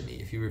worship me.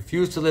 If you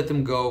refuse to let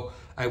them go,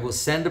 I will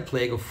send a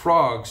plague of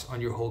frogs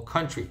on your whole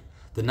country.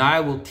 The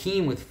Nile will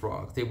teem with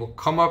frogs. They will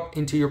come up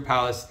into your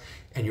palace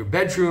and your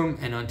bedroom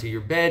and onto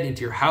your bed,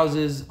 into your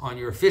houses, on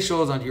your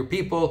officials, onto your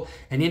people,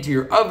 and into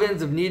your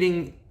ovens of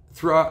kneading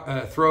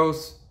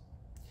throws.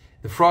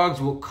 The frogs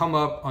will come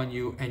up on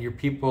you and your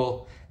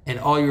people and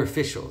all your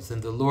officials.'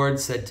 And the Lord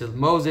said to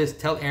Moses,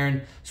 'Tell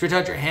Aaron, stretch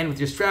out your hand with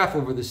your staff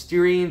over the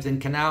streams and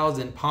canals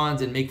and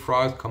ponds and make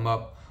frogs come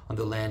up on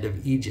the land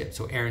of Egypt.'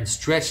 So Aaron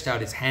stretched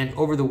out his hand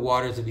over the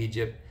waters of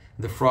Egypt,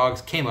 and the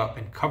frogs came up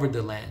and covered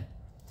the land.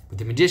 But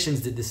the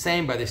magicians did the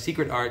same by their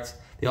secret arts.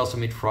 They also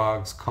made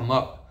frogs come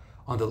up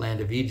on the land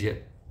of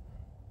Egypt."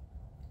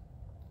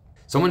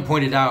 Someone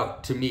pointed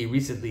out to me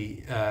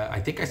recently, I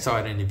think I saw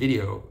it in a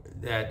video,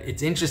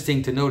 it's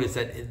interesting to notice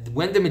that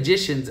when the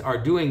magicians are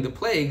doing the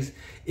plagues,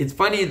 it's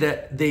funny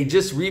that they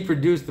just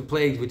reproduce the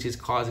plagues which is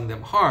causing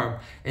them harm,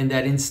 and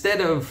that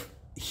instead of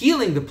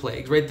healing the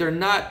plagues, right, they're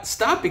not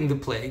stopping the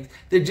plague,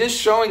 they're just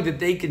showing that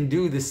they can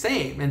do the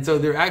same. And so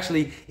they're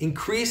actually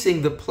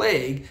increasing the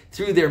plague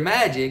through their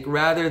magic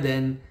rather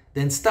than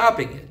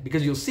stopping it.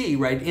 Because you'll see,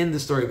 right, in the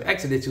story of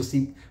Exodus, you'll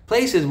see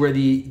places where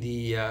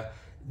the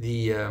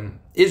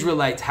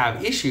Israelites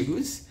have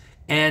issues,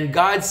 and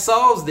God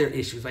solves their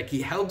issues, like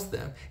he helps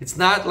them. It's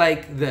not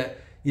like the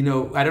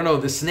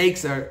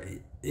snakes are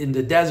in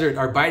the desert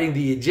are biting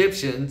the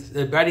Egyptians,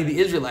 biting the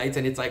Israelites,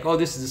 and it's like, oh,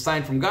 this is a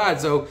sign from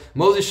God. So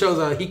Moses shows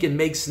how he can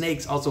make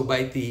snakes also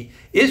bite the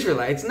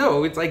Israelites.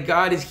 No, it's like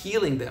God is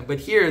healing them.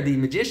 But here, the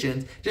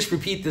magicians just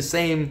repeat the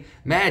same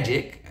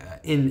magic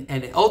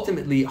and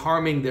ultimately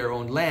harming their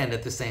own land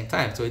at the same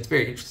time. So it's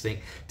very interesting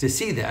to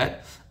see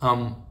that.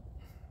 But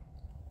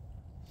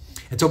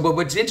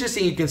what's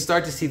interesting, you can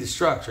start to see the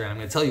structure, and I'm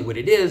going to tell you what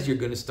it is. You're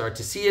going to start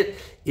to see it,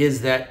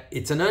 is that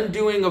it's an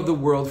undoing of the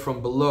world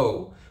from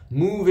below,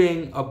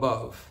 moving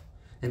above.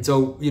 And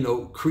so,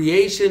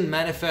 creation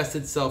manifests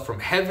itself from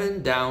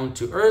heaven down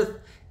to earth,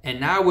 and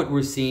now what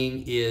we're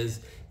seeing is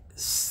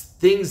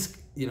things,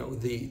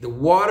 the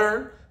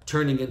water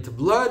turning into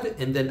blood,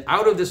 and then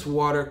out of this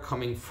water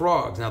coming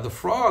frogs. Now the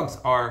frogs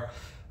are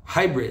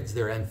hybrids,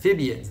 they're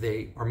amphibians,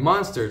 they are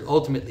monsters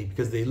ultimately,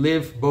 because they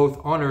live both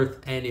on earth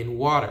and in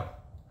water.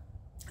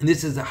 And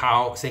this is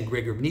how St.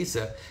 Gregory of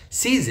Nyssa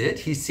sees it.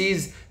 He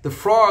sees the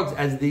frogs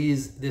as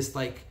this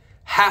like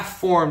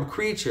half-formed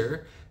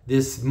creature,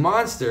 this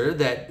monster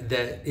that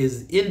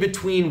is in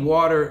between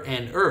water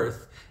and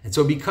earth. And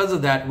so because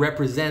of that,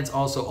 represents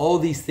also all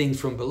these things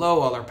from below,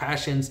 all our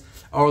passions,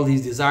 all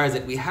these desires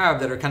that we have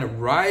that are kind of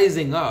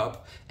rising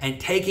up and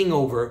taking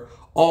over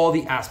all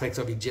the aspects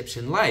of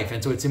Egyptian life.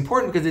 And so it's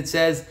important because it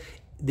says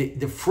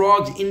the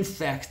frogs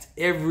infect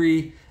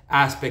every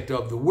aspect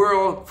of the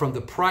world, from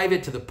the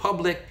private to the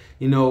public,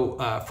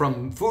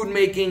 from food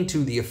making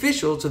to the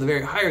official to the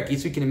very hierarchy.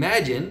 So you can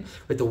imagine,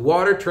 right, the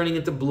water turning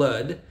into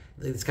blood,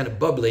 it's kind of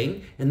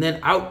bubbling, and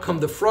then out come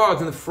the frogs,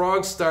 and the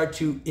frogs start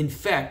to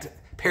infect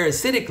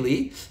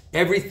parasitically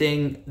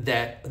everything,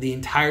 that the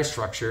entire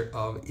structure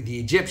of the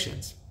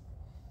Egyptians.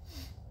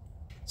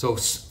 So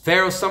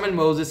Pharaoh summoned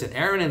Moses and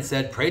Aaron and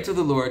said, "Pray to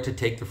the Lord to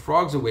take the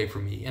frogs away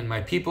from me and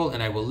my people,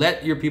 and I will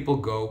let your people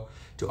go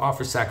to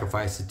offer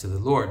sacrifices to the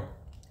Lord."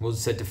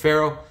 Moses said to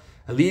Pharaoh,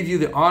 "I leave you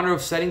the honor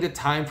of setting the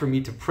time for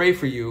me to pray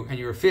for you and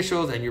your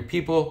officials and your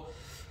people,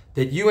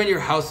 that you and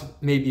your house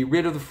may be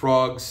rid of the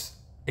frogs,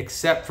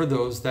 except for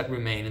those that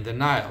remain in the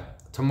Nile."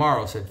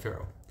 "Tomorrow," said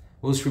Pharaoh.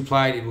 Moses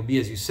replied, "It will be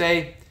as you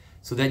say,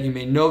 so that you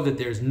may know that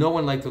there is no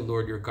one like the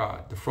Lord your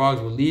God. The frogs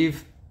will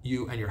leave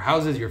you and your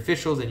houses, your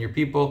officials and your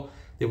people.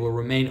 They will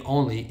remain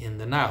only in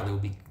the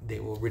Nile. They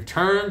will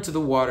return to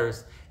the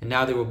waters, and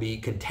now they will be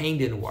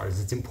contained in the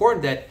waters." It's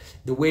important that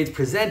the way it's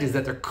presented is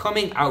that they're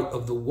coming out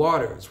of the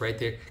waters, right?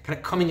 They're kind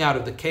of coming out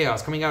of the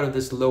chaos, coming out of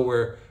this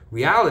lower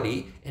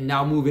reality, and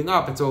now moving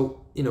up. And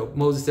so,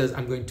 Moses says,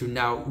 "I'm going to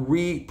now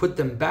put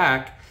them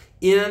back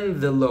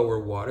in the lower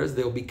waters.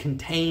 They'll be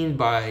contained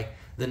by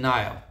the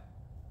Nile."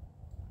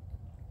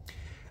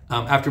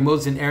 After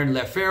Moses and Aaron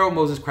left Pharaoh,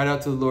 Moses cried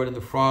out to the Lord, and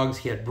the frogs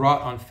he had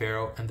brought on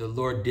Pharaoh, and the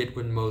Lord did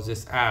what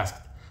Moses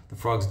asked. The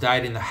frogs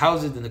died in the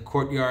houses, in the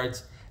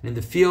courtyards, and in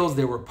the fields.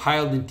 They were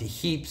piled into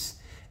heaps,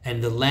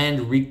 and the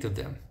land reeked of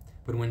them.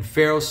 But when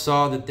Pharaoh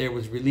saw that there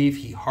was relief,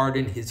 he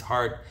hardened his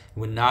heart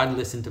and would not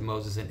listen to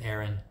Moses and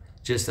Aaron,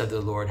 just as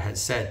the Lord had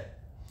said.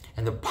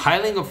 And the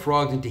piling of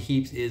frogs into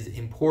heaps is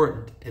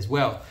important as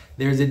well.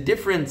 There's a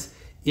difference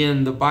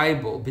in the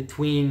Bible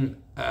between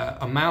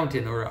a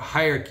mountain or a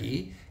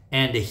hierarchy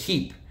and a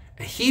heap.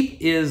 A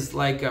heap is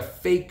like a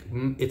fake,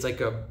 it's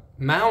like a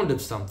mound of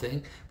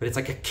something, but it's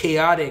like a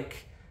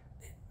chaotic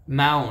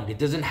mound. It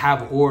doesn't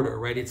have order,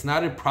 right? It's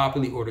not a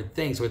properly ordered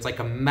thing. So it's like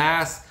a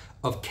mass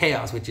of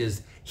chaos, which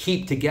is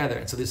heaped together.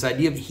 And so this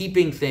idea of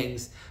heaping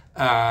things,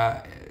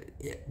 heaping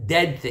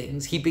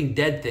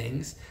dead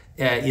things,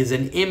 is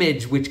an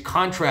image which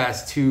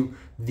contrasts to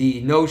the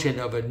notion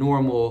of a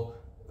normal,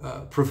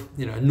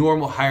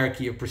 normal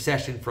hierarchy of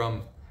procession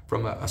from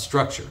a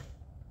structure.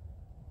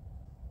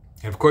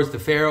 And of course, the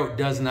Pharaoh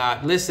does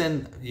not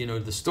listen.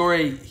 The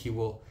story, he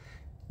will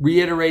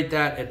reiterate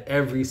that at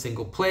every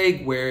single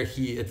plague, where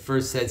he at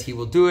first says he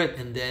will do it,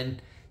 and then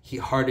he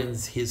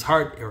hardens his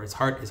heart, or his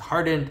heart is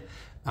hardened.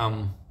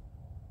 All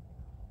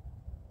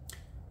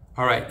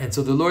right, and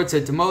so the Lord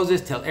said to Moses,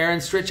 "Tell Aaron,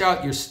 stretch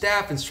out your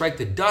staff and strike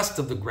the dust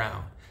of the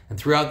ground, and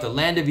throughout the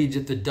land of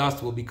Egypt the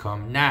dust will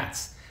become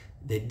gnats."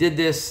 They did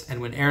this,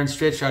 and when Aaron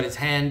stretched out his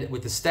hand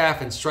with the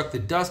staff and struck the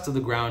dust of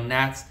the ground,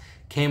 gnats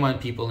came on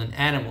people and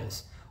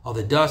animals. All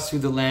the dust through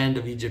the land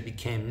of Egypt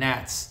became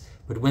gnats.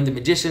 But when the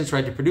magicians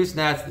tried to produce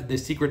gnats, the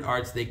secret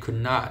arts, they could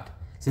not.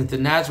 Since the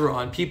gnats were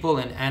on people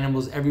and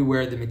animals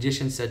everywhere, the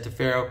magicians said to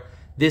Pharaoh,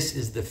 "This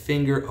is the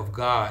finger of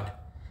God."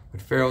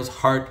 But Pharaoh's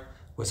heart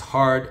was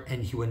hard,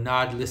 and he would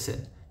not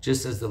listen,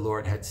 just as the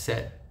Lord had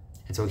said.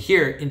 And so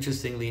here,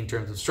 interestingly, in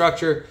terms of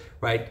structure,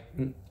 right,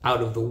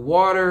 out of the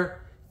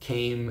water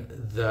came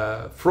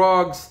the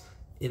frogs.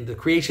 In the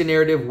creation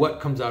narrative, what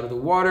comes out of the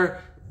water?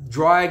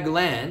 Dry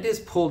land is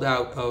pulled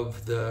out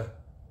of the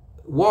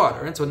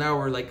water. And so now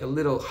we're like a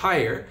little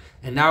higher.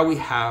 And now we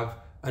have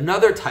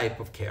another type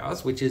of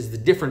chaos, which is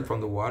different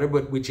from the water,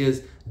 but which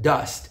is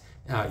dust.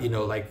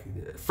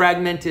 Like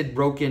fragmented,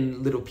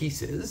 broken little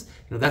pieces.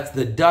 That's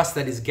the dust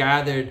that is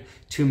gathered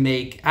to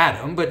make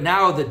Adam. But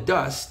now the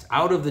dust,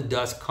 out of the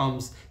dust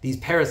comes these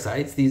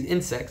parasites, these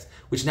insects,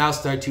 which now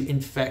start to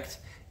infect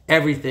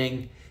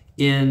everything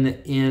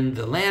in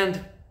the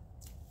land.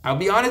 I'll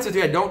be honest with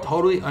you, I don't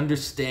totally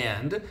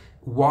understand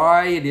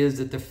why it is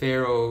that the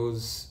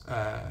Pharaoh's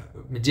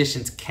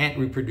magicians can't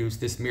reproduce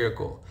this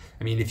miracle.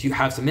 I mean, if you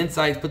have some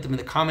insights, put them in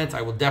the comments.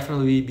 I will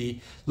definitely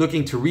be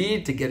looking to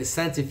read to get a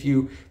sense if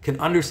you can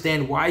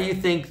understand why you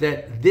think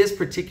that this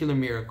particular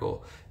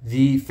miracle,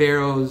 the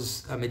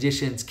Pharaoh's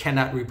magicians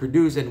cannot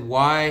reproduce, and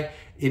why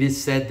it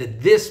is said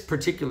that this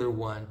particular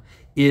one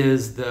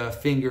is the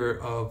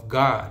finger of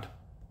God.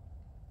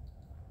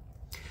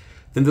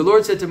 Then the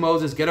Lord said to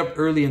Moses, "Get up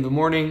early in the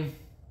morning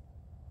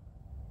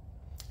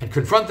and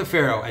confront the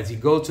Pharaoh as he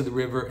goes to the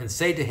river, and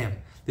say to him,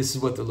 'This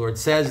is what the Lord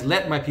says,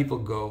 let my people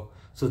go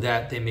so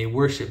that they may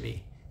worship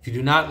me. If you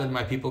do not let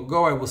my people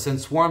go, I will send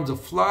swarms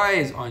of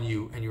flies on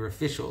you and your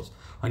officials,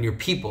 on your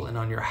people and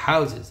on your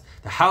houses.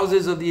 The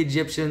houses of the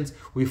Egyptians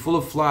will be full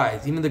of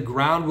flies, even the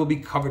ground will be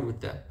covered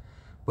with them.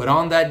 But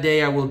on that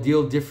day I will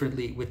deal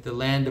differently with the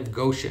land of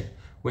Goshen,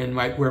 where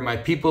my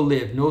people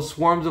live. No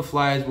swarms of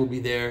flies will be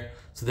there,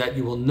 so that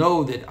you will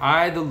know that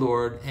I, the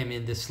Lord, am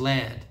in this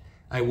land.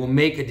 I will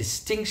make a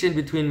distinction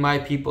between my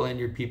people and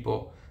your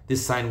people.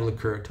 This sign will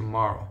occur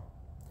tomorrow.'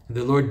 And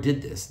the Lord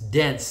did this.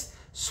 Dense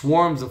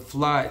swarms of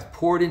flies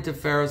poured into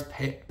Pharaoh's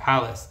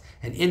palace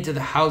and into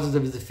the houses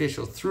of his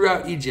officials.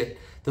 Throughout Egypt,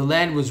 the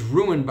land was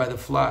ruined by the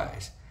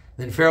flies.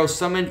 Then Pharaoh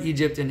summoned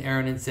Egypt and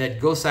Aaron and said,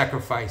 'Go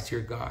sacrifice to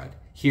your God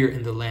here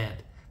in the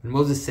land.' And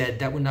Moses said,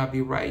 'That would not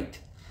be right.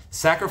 The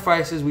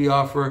sacrifices we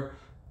offer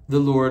the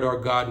Lord our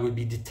God would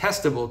be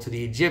detestable to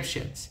the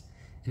Egyptians.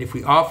 And if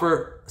we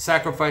offer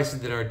sacrifices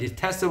that are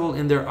detestable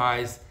in their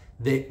eyes,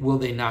 will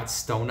they not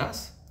stone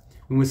us?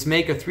 We must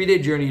make a 3-day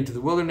journey into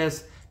the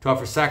wilderness to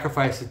offer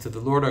sacrifices to the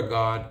Lord our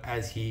God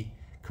as he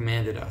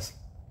commanded us.'"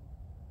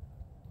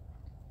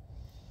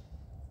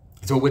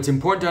 So what's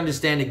important to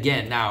understand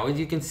again now is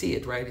you can see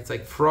it, right? It's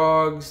like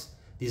frogs,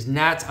 these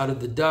gnats out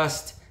of the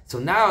dust. So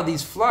now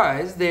these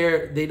flies,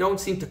 they don't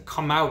seem to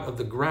come out of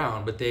the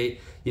ground, but they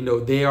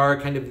are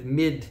kind of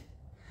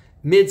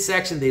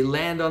midsection. They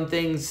land on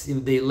things,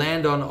 they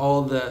land on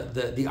all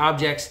the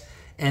objects,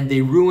 and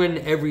they ruin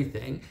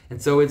everything.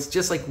 And so it's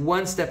just like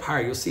one step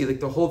higher. You'll see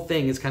like the whole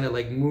thing is kind of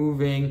like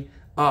moving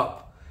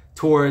up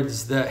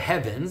towards the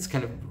heavens,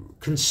 kind of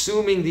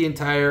consuming the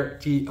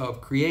entirety of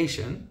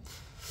creation.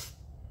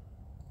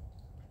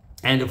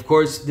 And of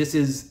course, this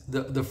is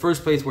the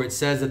first place where it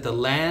says that the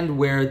land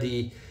where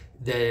the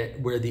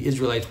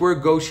Israelites were,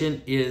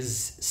 Goshen,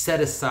 is set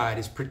aside,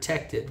 is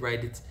protected,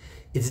 right?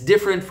 It's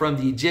different from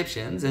the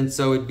Egyptians, and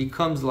so it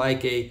becomes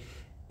like a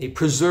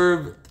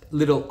preserved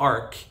little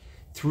ark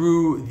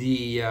through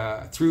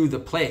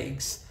the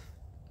plagues.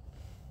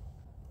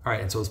 All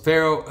right, and so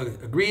Pharaoh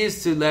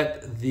agrees again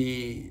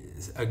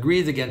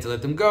to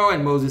let them go,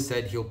 and Moses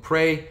said he'll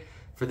pray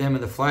for them,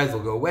 and the flies will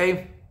go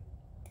away.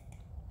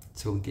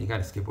 So we can kind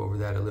of skip over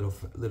that a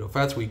little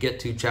fast. We get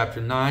to chapter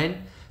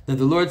 9. Then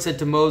the Lord said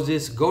to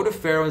Moses, "Go to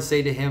Pharaoh and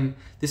say to him,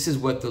 'This is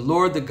what the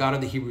Lord, the God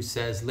of the Hebrews,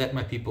 says, let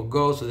my people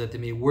go so that they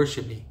may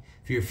worship me.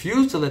 If you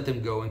refuse to let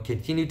them go and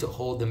continue to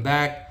hold them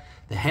back,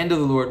 the hand of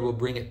the Lord will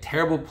bring a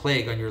terrible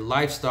plague on your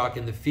livestock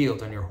in the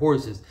field, on your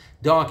horses,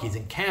 donkeys,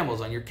 and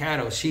camels, on your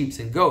cattle, sheep,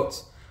 and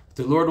goats.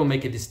 But the Lord will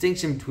make a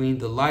distinction between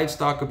the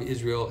livestock of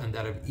Israel and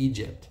that of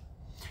Egypt.'"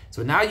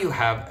 So now you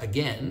have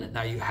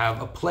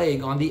a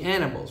plague on the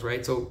animals,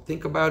 right? So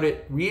think about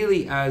it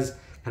really as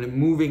kind of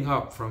moving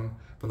up from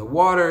the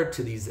water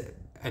to these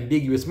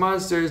ambiguous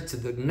monsters, to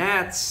the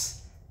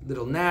gnats,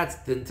 little gnats,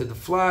 then to the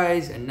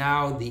flies, and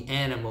now the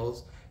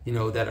animals,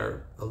 that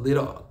are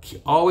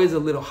always a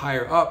little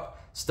higher up,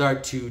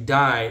 start to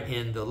die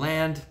in the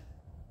land.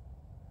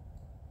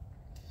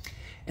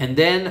 And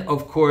then,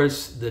 of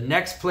course, the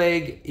next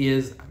plague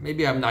is,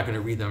 maybe I'm not going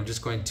to read them, I'm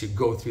just going to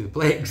go through the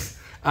plagues.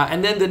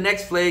 And then the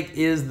next plague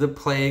is the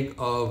plague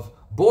of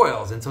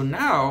boils. And so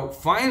now,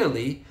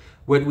 finally,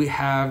 what we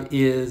have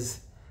is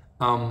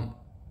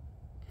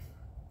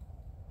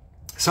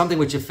something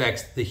which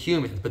affects the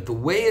humans. But the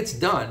way it's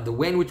done, the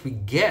way in which we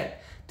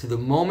get to the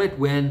moment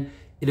when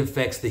it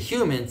affects the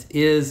humans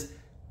is,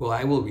 well,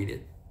 I will read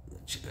it.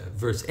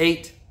 Verse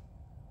 8,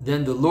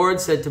 "Then the Lord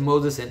said to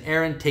Moses and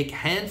Aaron, 'Take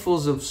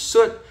handfuls of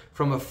soot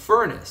from a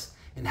furnace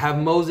and have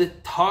Moses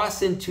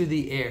toss into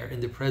the air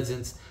in the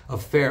presence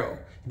of Pharaoh.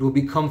 It will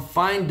become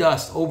fine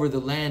dust over the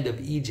land of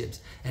Egypt,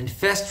 and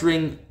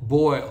festering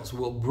boils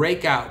will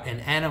break out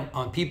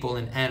on people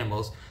and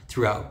animals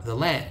throughout the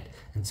land.'"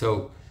 And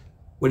so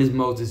what is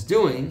Moses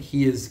doing?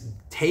 He is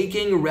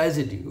taking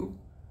residue,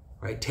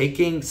 right?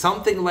 Taking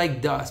something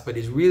like dust, but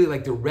it's really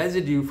like the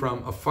residue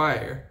from a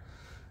fire,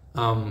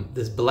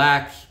 this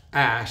black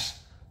ash,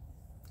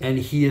 and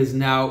he is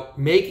now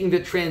making the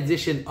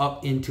transition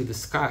up into the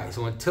sky.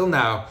 So until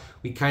now,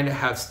 we kind of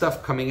have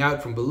stuff coming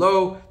out from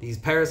below, these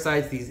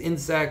parasites, these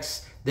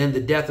insects, then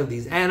the death of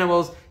these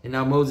animals, and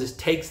now Moses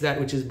takes that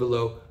which is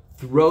below,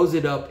 throws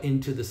it up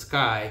into the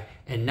sky,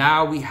 and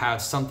now we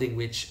have something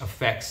which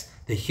affects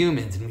the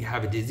humans, and we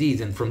have a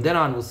disease. And from then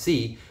on, we'll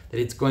see that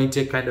it's going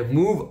to kind of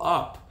move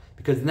up,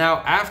 because now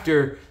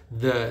after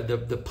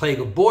the plague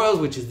of boils,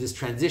 which is this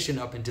transition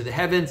up into the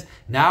heavens,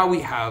 now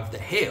we have the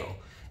hail.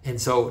 And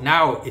so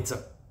now it's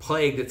a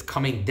plague that's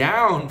coming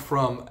down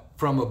from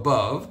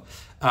above,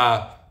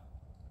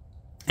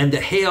 and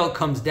the hail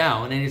comes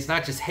down, and it's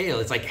not just hail,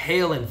 it's like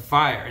hail and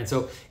fire. And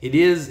so it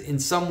is in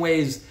some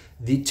ways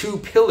the two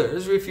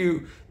pillars.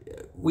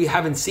 We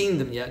haven't seen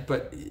them yet,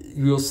 but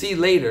you'll see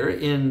later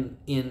in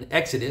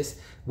Exodus,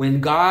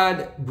 when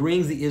God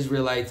brings the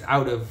Israelites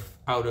out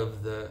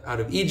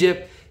of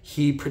Egypt,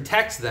 he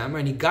protects them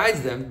and he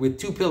guides them with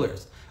two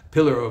pillars: a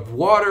pillar of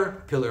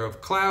water, pillar of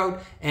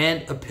cloud,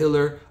 and a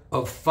pillar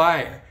of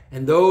fire.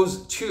 And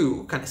those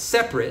two, kind of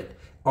separate,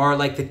 are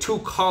like the two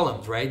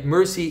columns, right?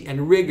 Mercy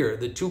and rigor,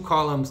 the two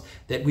columns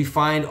that we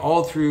find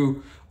all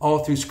through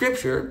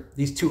Scripture.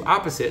 These two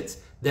opposites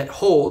that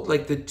hold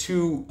like the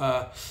two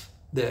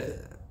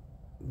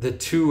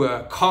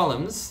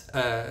columns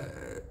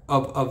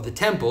of the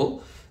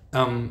temple,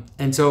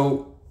 and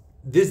so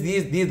these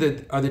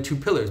are the two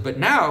pillars. But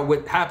now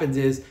what happens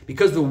is,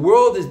 because the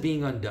world is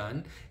being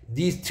undone,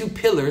 these two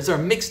pillars are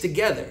mixed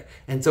together,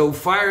 and so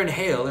fire and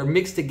hail are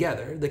mixed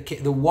together.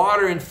 The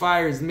water and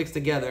fire is mixed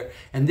together,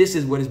 and this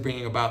is what is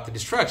bringing about the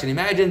destruction.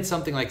 Imagine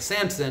something like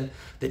Samson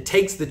that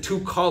takes the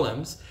two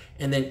columns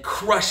and then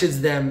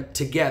crushes them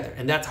together,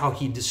 and that's how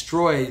he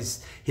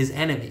destroys his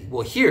enemy.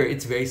 Well, here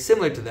it's very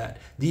similar to that.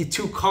 These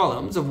two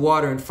columns of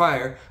water and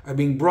fire are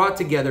being brought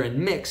together and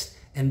mixed,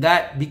 and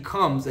that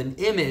becomes an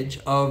image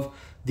of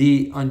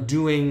the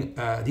undoing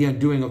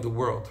of the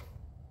world.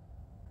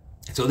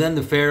 So then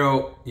the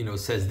Pharaoh,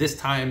 says, this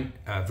time,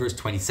 verse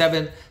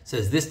 27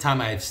 says, "This time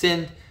I have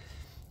sinned."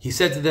 He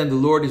said to them, "The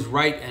Lord is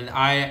right, and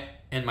I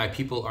and my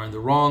people are in the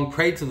wrong.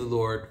 Pray to the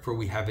Lord, for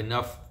we have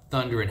enough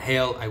thunder and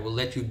hail. I will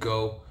let you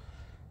go.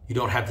 You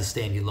don't have to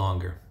stay any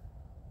longer."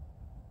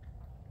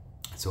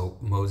 So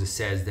Moses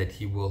says that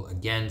he will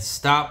again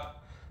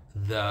stop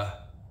the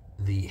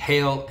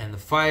hail and the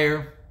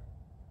fire.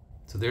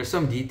 So there are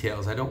some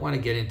details. I don't want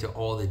to get into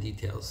all the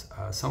details.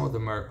 Some of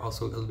them are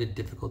also a little bit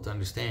difficult to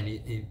understand,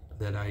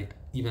 that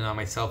even on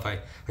myself, I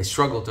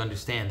struggle to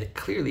understand. That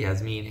clearly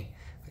has meaning.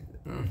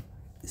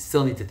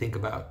 Still need to think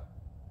about.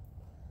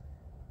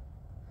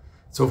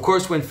 So of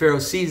course, when Pharaoh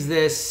sees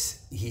this,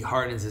 he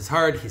hardens his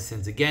heart. He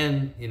sins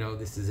again.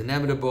 This is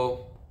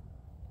inevitable.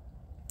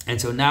 And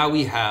so now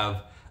we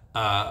have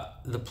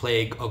the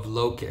plague of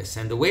locusts.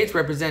 And the way it's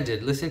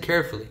represented, listen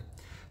carefully.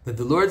 That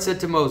the Lord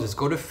said to Moses,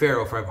 "Go to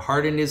Pharaoh, for I've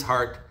hardened his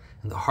heart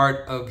and the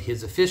heart of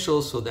his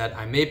officials, so that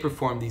I may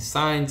perform these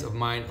signs of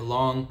mine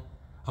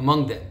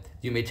among them.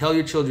 You may tell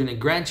your children and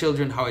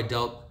grandchildren how I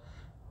dealt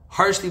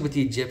harshly with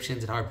the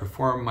Egyptians and how I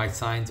performed my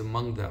signs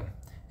among them,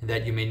 and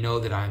that you may know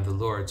that I am the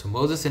Lord." So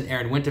Moses and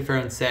Aaron went to Pharaoh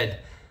and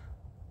said,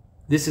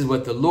 "This is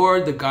what the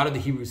Lord, the God of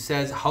the Hebrews,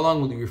 says. How long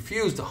will you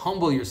refuse to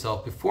humble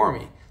yourself before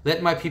me?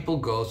 Let my people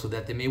go so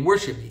that they may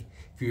worship me.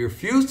 If you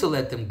refuse to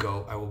let them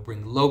go, I will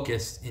bring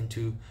locusts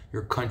into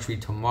your country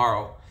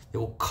tomorrow. They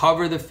will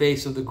cover the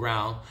face of the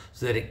ground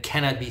so that it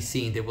cannot be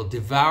seen. They will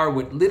devour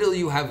what little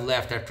you have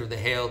left after the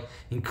hail,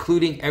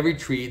 including every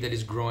tree that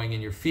is growing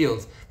in your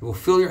fields. They will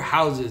fill your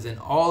houses and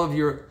all of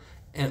your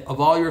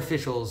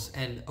officials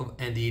and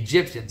the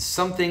Egyptians,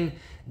 something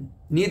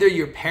neither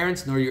your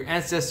parents nor your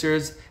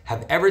ancestors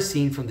have ever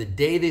seen from the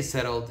day they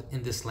settled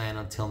in this land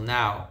until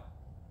now."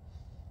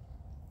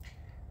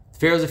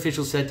 Pharaoh's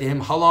officials said to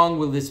him, "How long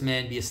will this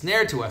man be a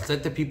snare to us?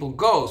 Let the people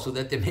go so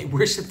that they may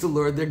worship the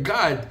Lord their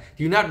God.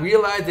 Do you not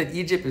realize that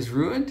Egypt is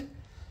ruined?"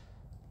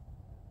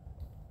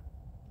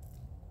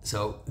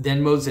 So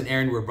then Moses and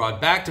Aaron were brought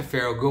back to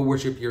Pharaoh. "Go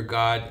worship your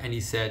God." And he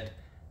said,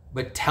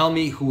 "But tell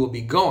me who will be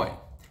going."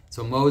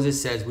 So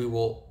Moses says, "We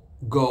will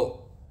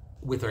go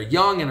with our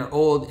young and our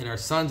old, and our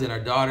sons and our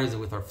daughters, and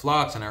with our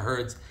flocks and our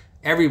herds."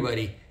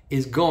 Everybody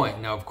is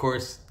going. Now, of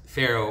course,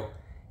 Pharaoh's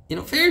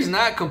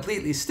not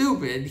completely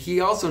stupid. He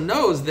also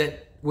knows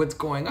that what's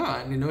going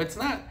on. It's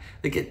not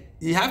like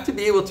you have to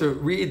be able to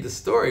read the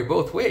story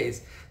both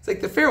ways. It's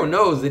like the Pharaoh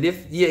knows that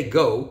if ye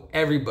go,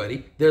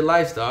 everybody, their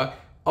livestock,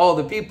 all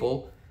the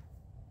people,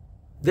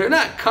 they're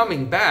not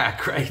coming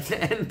back, right?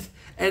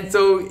 And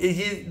so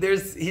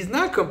he's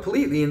not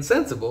completely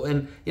insensible.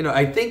 And,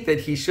 I think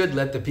that he should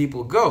let the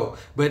people go.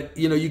 But,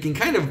 you can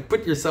kind of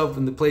put yourself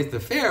in the place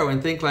of Pharaoh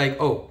and think like,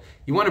 oh,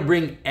 you want to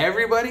bring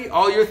everybody,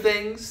 all your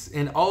things,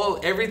 and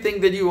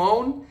everything that you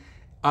own?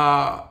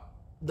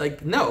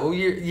 No,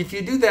 if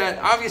you do that,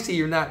 obviously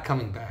you're not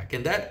coming back.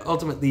 And that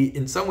ultimately,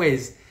 in some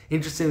ways,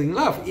 interestingly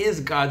enough, is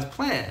God's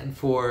plan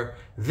for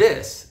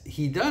this.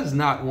 He does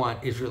not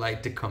want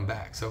Israelite to come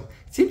back. So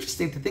it's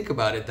interesting to think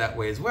about it that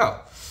way as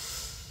well.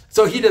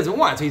 So he doesn't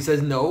want. So he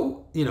says,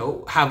 no,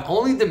 have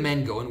only the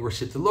men go and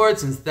worship the Lord,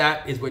 since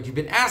that is what you've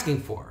been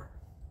asking for.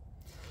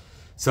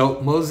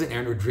 So Moses and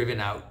Aaron were driven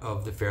out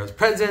of the Pharaoh's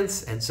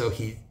presence. And so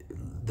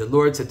the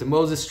Lord said to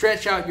Moses,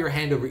 stretch out your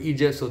hand over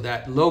Egypt so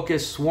that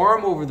locusts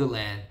swarm over the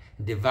land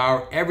and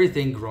devour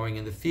everything growing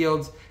in the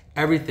fields,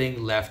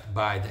 everything left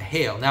by the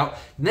hail. Now,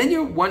 then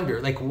you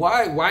wonder, like,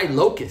 why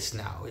locusts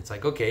now? It's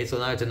like, okay, so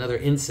now it's another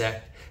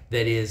insect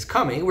that is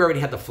coming. We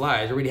already had the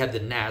flies, we already had the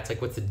gnats. Like,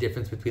 what's the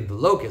difference between the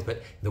locusts?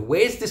 But the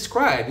way it's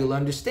described, you'll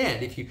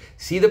understand. If you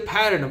see the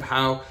pattern of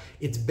how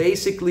it's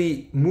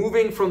basically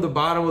moving from the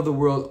bottom of the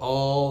world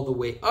all the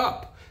way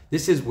up,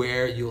 this is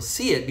where you'll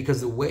see it, because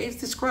the way it's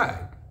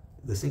described,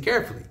 listen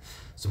carefully.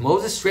 So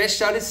Moses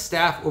stretched out his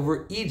staff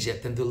over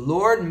Egypt, and the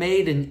Lord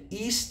made an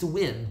east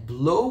wind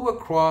blow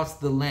across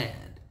the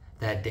land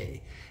that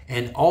day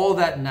and all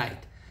that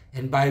night.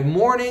 And by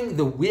morning,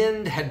 the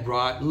wind had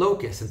brought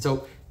locusts. And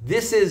so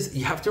this is,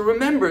 you have to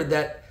remember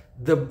that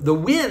the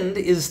wind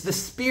is the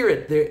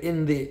spirit. There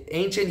in the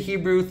ancient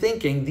Hebrew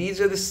thinking, these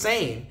are the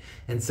same.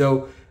 And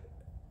so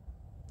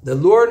the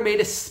Lord made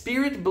a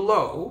spirit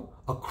blow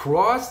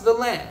across the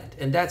land,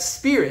 and that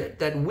spirit,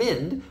 that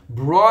wind,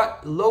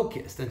 brought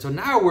locusts. And so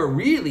now we're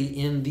really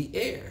in the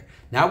air.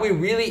 Now we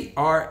really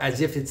are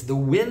as if it's the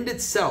wind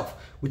itself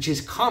which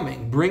is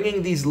coming,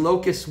 bringing these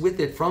locusts with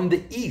it from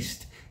the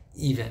east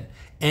even.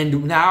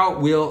 And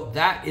now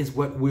that is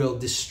what will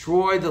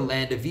destroy the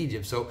land of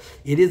Egypt. So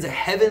it is a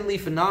heavenly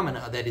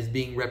phenomena that is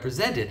being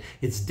represented.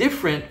 It's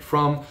different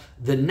from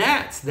the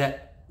gnats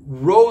that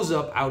rose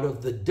up out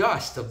of the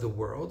dust of the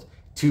world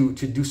to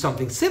do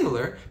something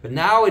similar, but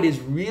now it is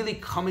really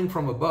coming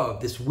from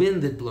above, this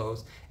wind that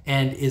blows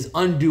and is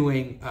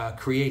undoing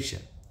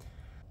creation.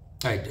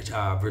 All right,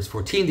 verse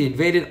 14, they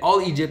invaded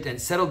all Egypt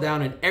and settled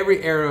down in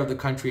every area of the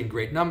country in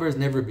great numbers.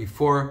 Never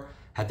before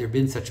had there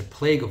been such a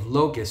plague of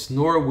locusts,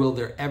 nor will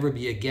there ever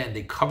be again.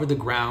 They covered the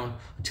ground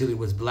until it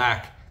was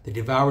black. They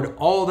devoured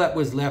all that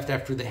was left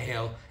after the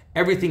hail,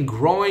 everything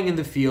growing in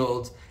the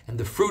fields and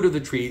the fruit of the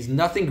trees.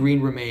 Nothing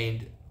green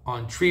remained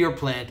on tree or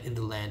plant in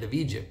the land of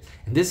Egypt.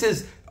 And this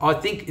is, I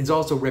think, is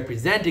also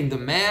representing the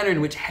manner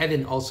in which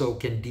heaven also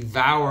can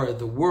devour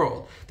the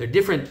world. There are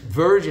different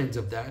versions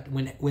of that.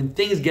 When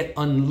things get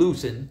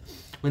unloosened,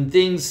 when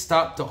things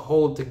stop to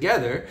hold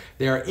together,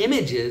 there are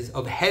images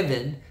of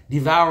heaven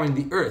devouring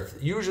the earth.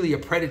 Usually a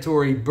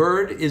predatory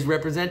bird is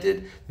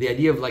represented, the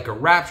idea of like a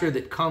rapture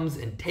that comes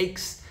and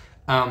takes.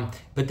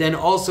 But then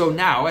also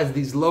now, as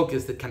these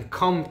locusts that can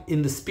come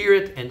in the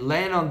spirit and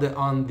land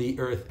on the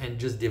earth and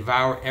just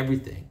devour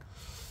everything.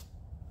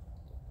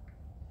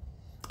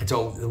 And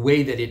so the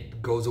way that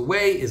it goes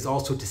away is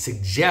also to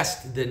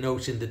suggest the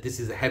notion that this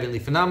is a heavenly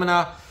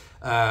phenomena,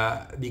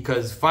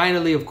 because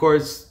finally, of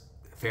course,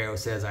 Pharaoh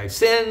says, I've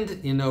sinned,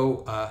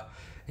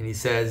 and he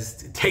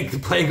says, take the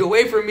plague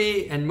away from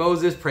me. And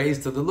Moses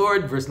prays to the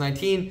Lord, verse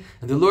 19,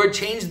 and the Lord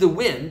changed the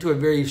wind to a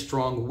very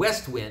strong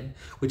west wind,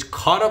 which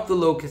caught up the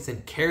locusts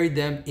and carried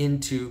them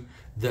into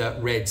the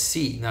Red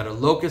Sea. Not a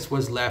locust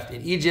was left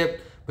in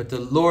Egypt, but the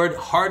Lord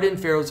hardened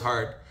Pharaoh's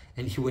heart,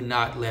 and he would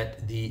not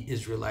let the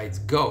Israelites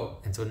go.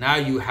 And so now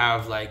you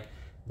have like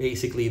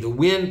basically the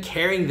wind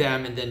carrying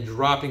them and then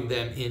dropping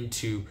them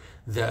into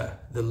the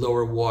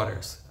lower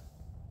waters.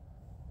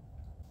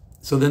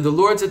 So then the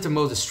Lord said to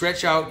Moses,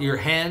 stretch out your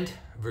hand,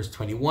 verse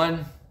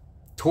 21,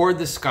 toward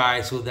the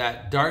sky so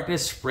that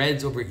darkness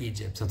spreads over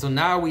Egypt. And so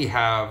now we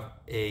have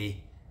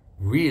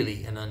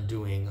really an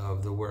undoing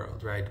of the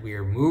world, right? We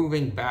are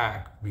moving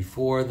back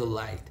before the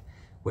light.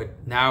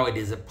 But now it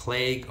is a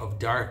plague of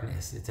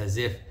darkness. It's as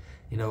if,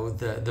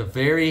 the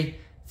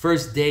very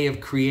first day of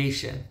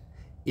creation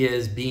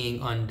is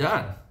being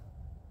undone.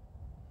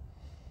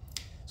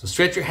 So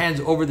stretch your hands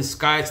over the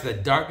sky so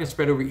that darkness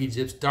spread over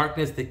Egypt,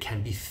 darkness that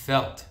can be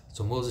felt.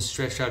 So Moses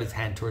stretched out his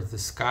hand towards the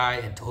sky,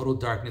 and total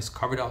darkness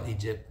covered all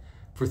Egypt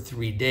for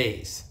 3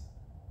 days.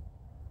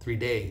 3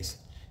 days.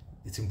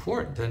 It's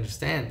important to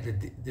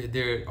understand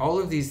that all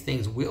of these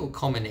things will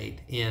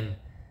culminate in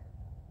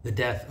the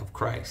death of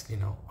Christ.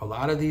 A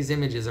lot of these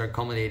images are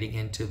culminating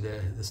into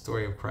the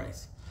story of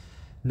Christ.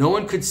 No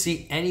one could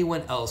see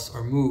anyone else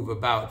or move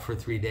about for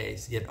 3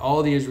 days, yet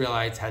all the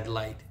Israelites had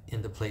light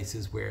in the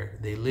places where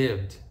they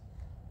lived.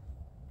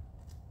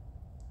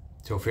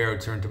 So Pharaoh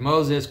turned to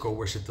Moses, go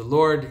worship the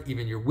Lord.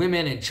 Even your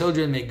women and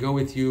children may go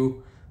with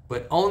you,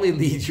 but only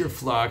leave your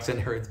flocks and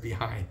herds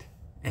behind.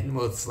 And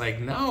Moses is like,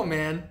 no,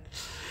 man.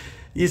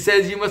 He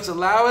says, you must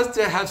allow us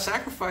to have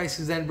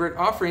sacrifices and burnt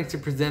offerings to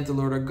present the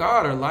Lord our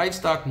God. Our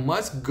livestock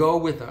must go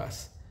with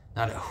us.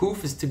 Not a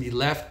hoof is to be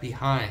left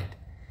behind.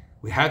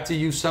 We have to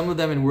use some of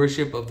them in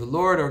worship of the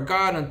Lord our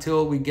God.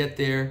 Until we get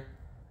there,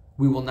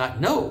 we will not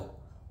know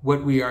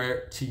what we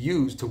are to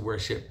use to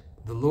worship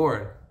the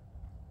Lord.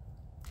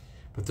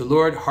 But the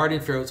Lord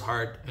hardened Pharaoh's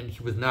heart, and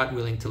he was not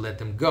willing to let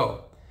them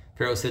go.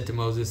 Pharaoh said to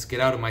Moses, get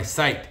out of my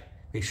sight.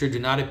 Make sure do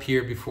not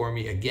appear before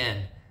me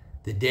again.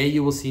 The day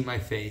you will see my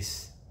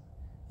face,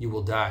 you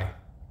will die.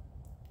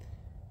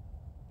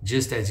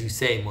 Just as you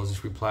say,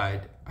 Moses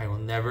replied, I will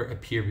never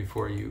appear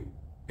before you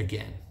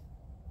again.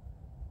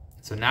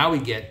 So now we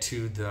get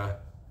to the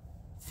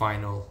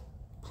final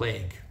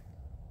plague.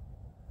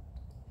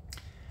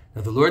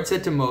 Now the Lord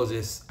said to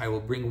Moses, I will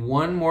bring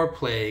one more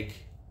plague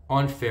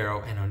on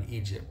Pharaoh and on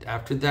Egypt.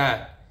 After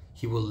that,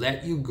 he will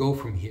let you go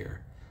from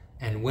here.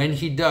 And when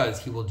he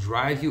does, he will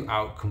drive you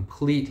out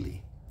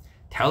completely.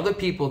 Tell the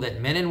people that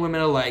men and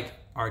women alike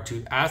are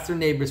to ask their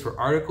neighbors for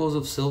articles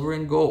of silver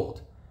and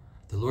gold.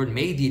 The Lord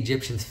made the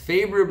Egyptians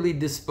favorably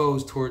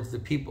disposed towards the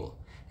people.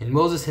 And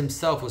Moses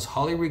himself was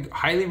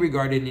highly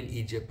regarded in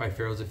Egypt by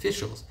Pharaoh's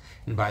officials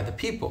and by the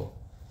people.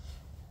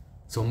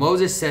 So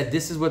Moses said,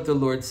 this is what the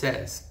Lord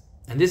says.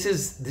 And this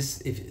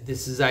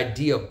is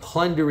idea of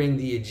plundering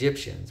the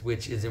Egyptians,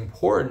 which is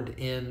important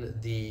in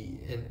the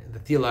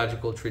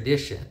theological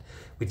tradition,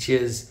 which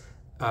is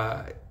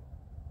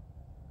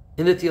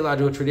in the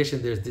theological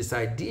tradition, there's this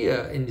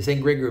idea in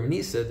St. Gregory of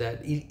Nyssa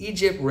that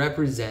Egypt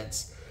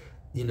represents,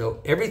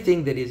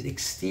 everything that is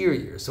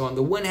exterior. So on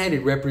the one hand,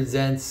 it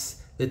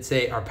represents, let's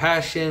say, our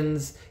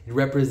passions. It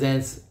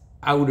represents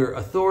outer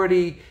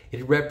authority.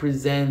 It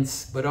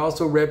represents, but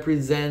also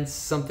represents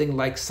something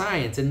like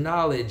science and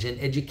knowledge and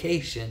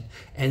education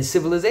and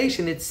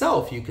civilization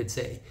itself, you could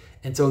say.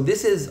 And so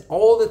this is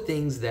all the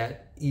things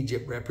that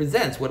Egypt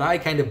represents, what I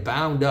kind of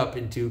bound up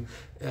into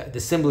the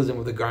symbolism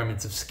of the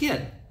garments of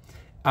skin.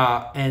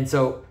 And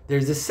so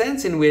there's a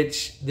sense in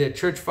which the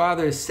church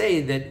fathers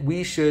say that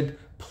we should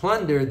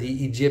plunder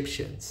the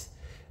Egyptians.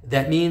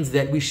 That means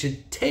that we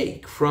should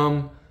take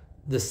from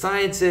the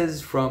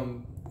sciences,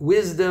 from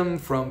wisdom,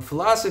 from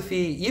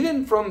philosophy,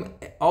 even from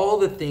all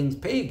the things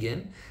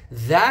pagan,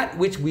 that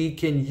which we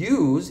can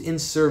use in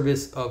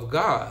service of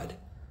God.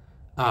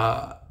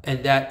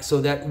 And that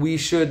so that we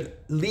should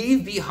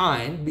leave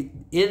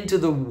behind into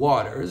the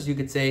waters, you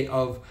could say,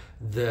 of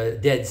the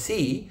Dead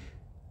Sea,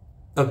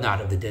 not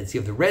of the Dead Sea,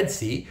 of the Red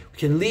Sea. We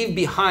can leave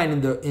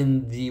behind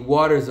in the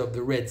waters of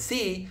the Red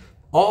Sea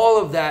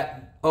all of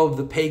that of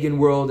the pagan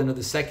world and of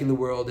the secular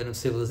world and of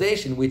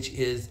civilization, which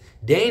is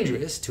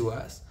dangerous to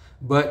us.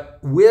 But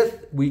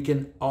we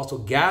can also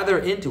gather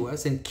into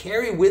us and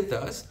carry with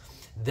us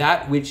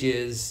that which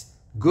is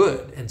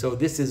good. And so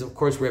this is, of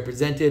course,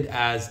 represented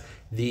as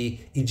the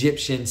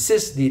Egyptian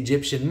the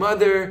Egyptian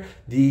mother,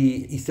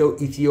 the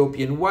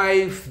Ethiopian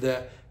wife,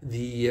 the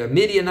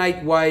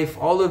Midianite wife,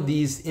 all of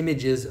these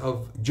images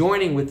of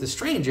joining with the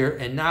stranger.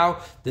 And now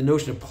the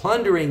notion of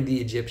plundering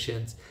the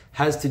Egyptians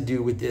has to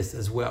do with this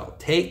as well.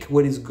 Take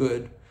what is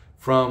good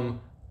from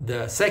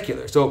the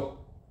secular. So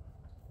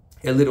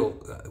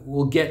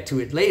we'll get to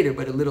it later,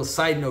 but a little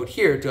side note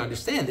here to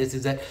understand this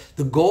is that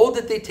the gold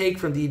that they take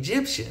from the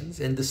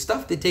Egyptians and the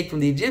stuff they take from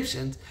the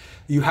Egyptians,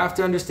 you have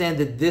to understand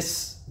that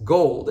this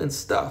gold and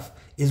stuff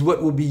is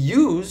what will be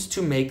used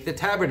to make the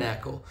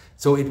tabernacle.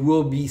 So it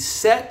will be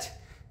set,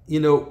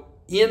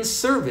 in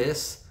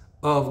service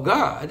of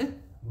God,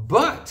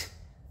 but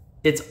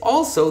it's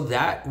also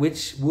that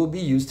which will be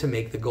used to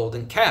make the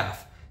golden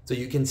calf. So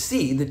you can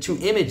see the two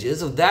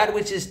images of that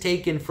which is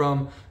taken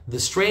from the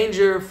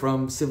stranger,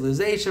 from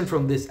civilization,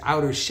 from this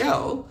outer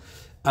shell,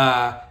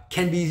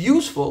 can be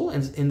useful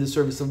in the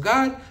service of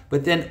God,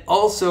 but then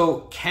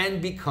also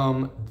can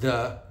become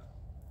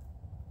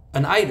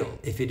an idol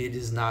if it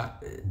is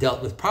not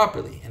dealt with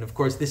properly. And of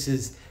course, this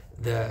is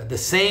the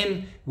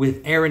same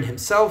with Aaron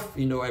himself.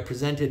 I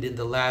presented in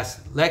the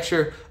last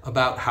lecture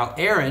about how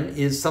Aaron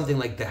is something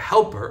like the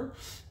helper,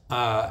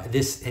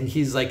 and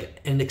he's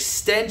like an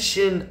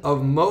extension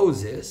of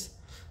Moses.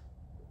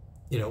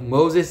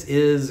 Moses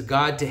is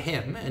God to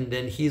him, and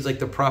then he's like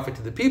the prophet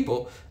to the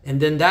people.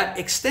 And then that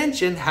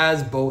extension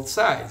has both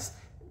sides.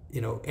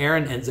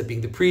 Aaron ends up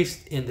being the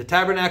priest in the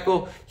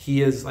tabernacle.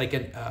 He is like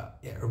a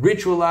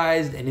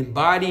ritualized and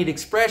embodied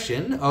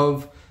expression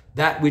of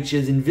that which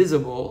is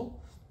invisible.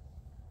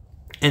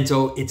 And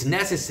so it's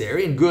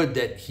necessary and good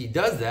that he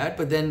does that,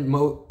 but then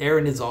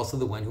Aaron is also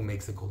the one who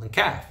makes the golden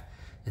calf.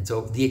 And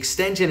so the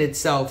extension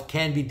itself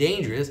can be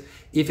dangerous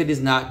if it is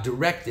not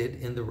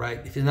directed in the right,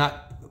 if it's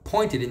not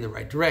pointed in the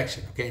right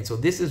direction. Okay, and so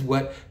this is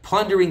what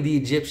plundering the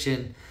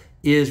Egyptian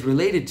is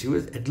related to,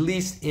 at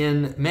least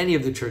in many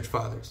of the church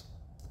fathers.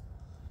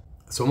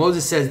 So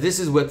Moses says, this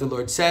is what the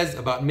Lord says,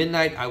 about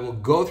midnight I will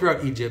go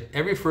throughout Egypt.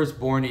 Every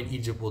firstborn in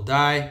Egypt will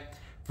die,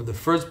 from the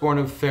firstborn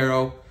of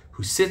Pharaoh,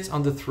 who sits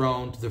on the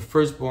throne, to the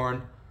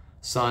firstborn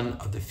son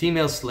of the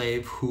female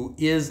slave who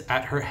is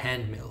at her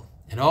handmill,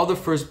 and all the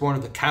firstborn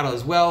of the cattle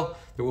as well.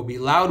 There will be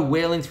loud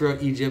wailing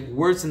throughout Egypt,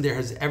 worse than there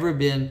has ever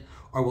been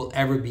or will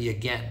ever be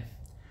again.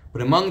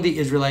 But among the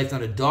Israelites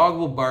not a dog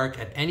will bark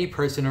at any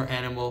person or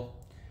animal.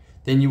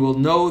 Then you will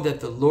know that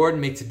the Lord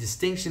makes a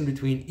distinction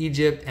between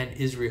Egypt and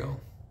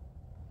Israel.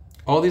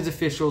 All these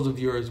officials of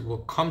yours will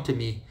come to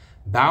me,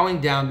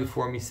 bowing down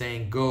before me,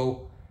 saying,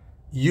 go,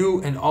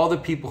 you and all the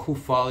people who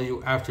follow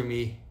you after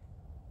me,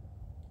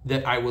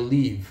 that I will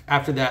leave.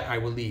 After that, I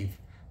will leave.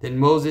 Then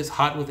Moses,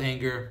 hot with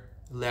anger,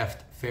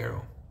 left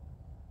Pharaoh.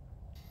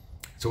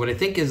 So what I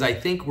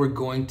think we're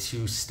going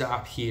to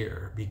stop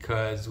here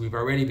because we've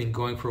already been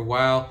going for a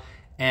while.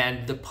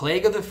 And the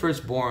plague of the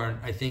firstborn,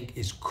 I think,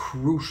 is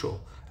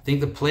crucial. I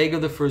think the plague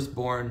of the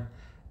firstborn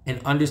and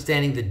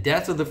understanding the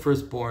death of the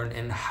firstborn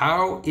and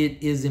how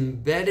it is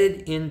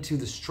embedded into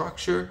the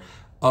structure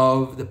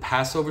of the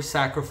Passover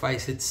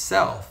sacrifice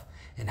itself,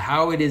 and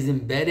how it is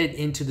embedded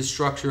into the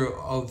structure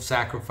of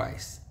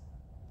sacrifice,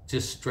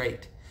 just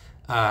straight.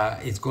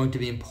 It's going to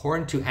be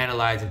important to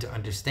analyze and to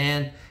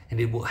understand, and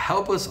it will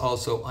help us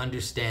also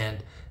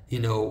understand,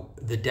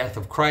 the death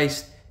of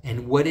Christ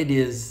and what it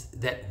is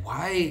that,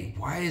 why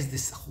is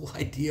this whole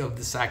idea of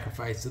the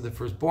sacrifice of the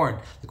firstborn?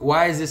 Like,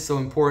 why is this so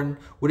important?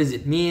 What does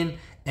it mean?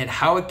 And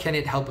how can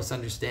it help us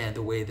understand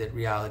the way that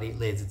reality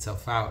lays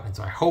itself out? And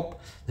so I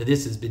hope that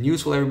this has been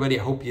useful, everybody.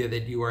 I hope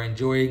that you are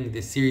enjoying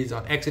this series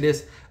on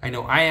Exodus. I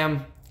know I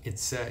am.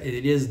 It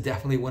is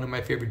definitely one of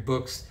my favorite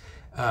books,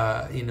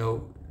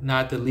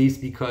 not the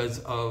least because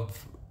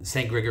of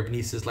St. Gregory of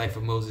Nyassa's Life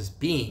of Moses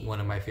being one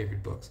of my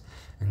favorite books.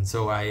 And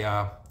so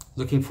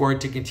looking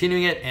forward to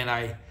continuing it, and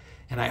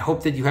I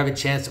hope that you have a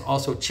chance to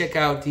also check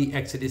out the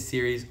Exodus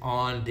series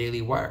on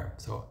Daily Wire.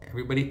 So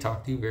everybody,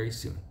 talk to you very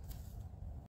soon.